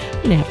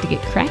 I'm going to have to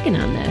get cracking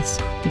on this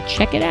and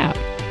check it out.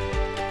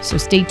 So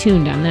stay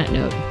tuned on that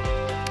note.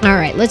 All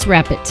right, let's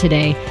wrap it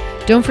today.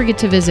 Don't forget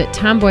to visit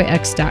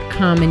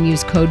tomboyx.com and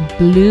use code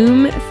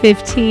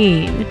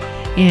BLOOM15.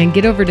 And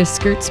get over to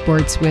Skirt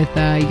Sports with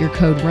your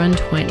code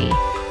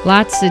RUN20.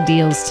 Lots of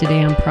deals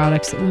today on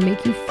products that will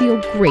make you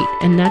feel great.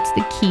 And that's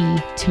the key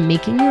to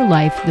making your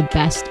life the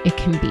best it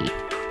can be.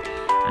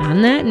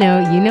 On that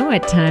note, you know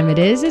what time it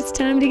is. It's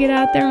time to get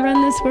out there and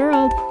run this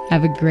world.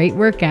 Have a great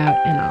workout,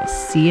 and I'll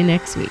see you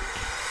next week.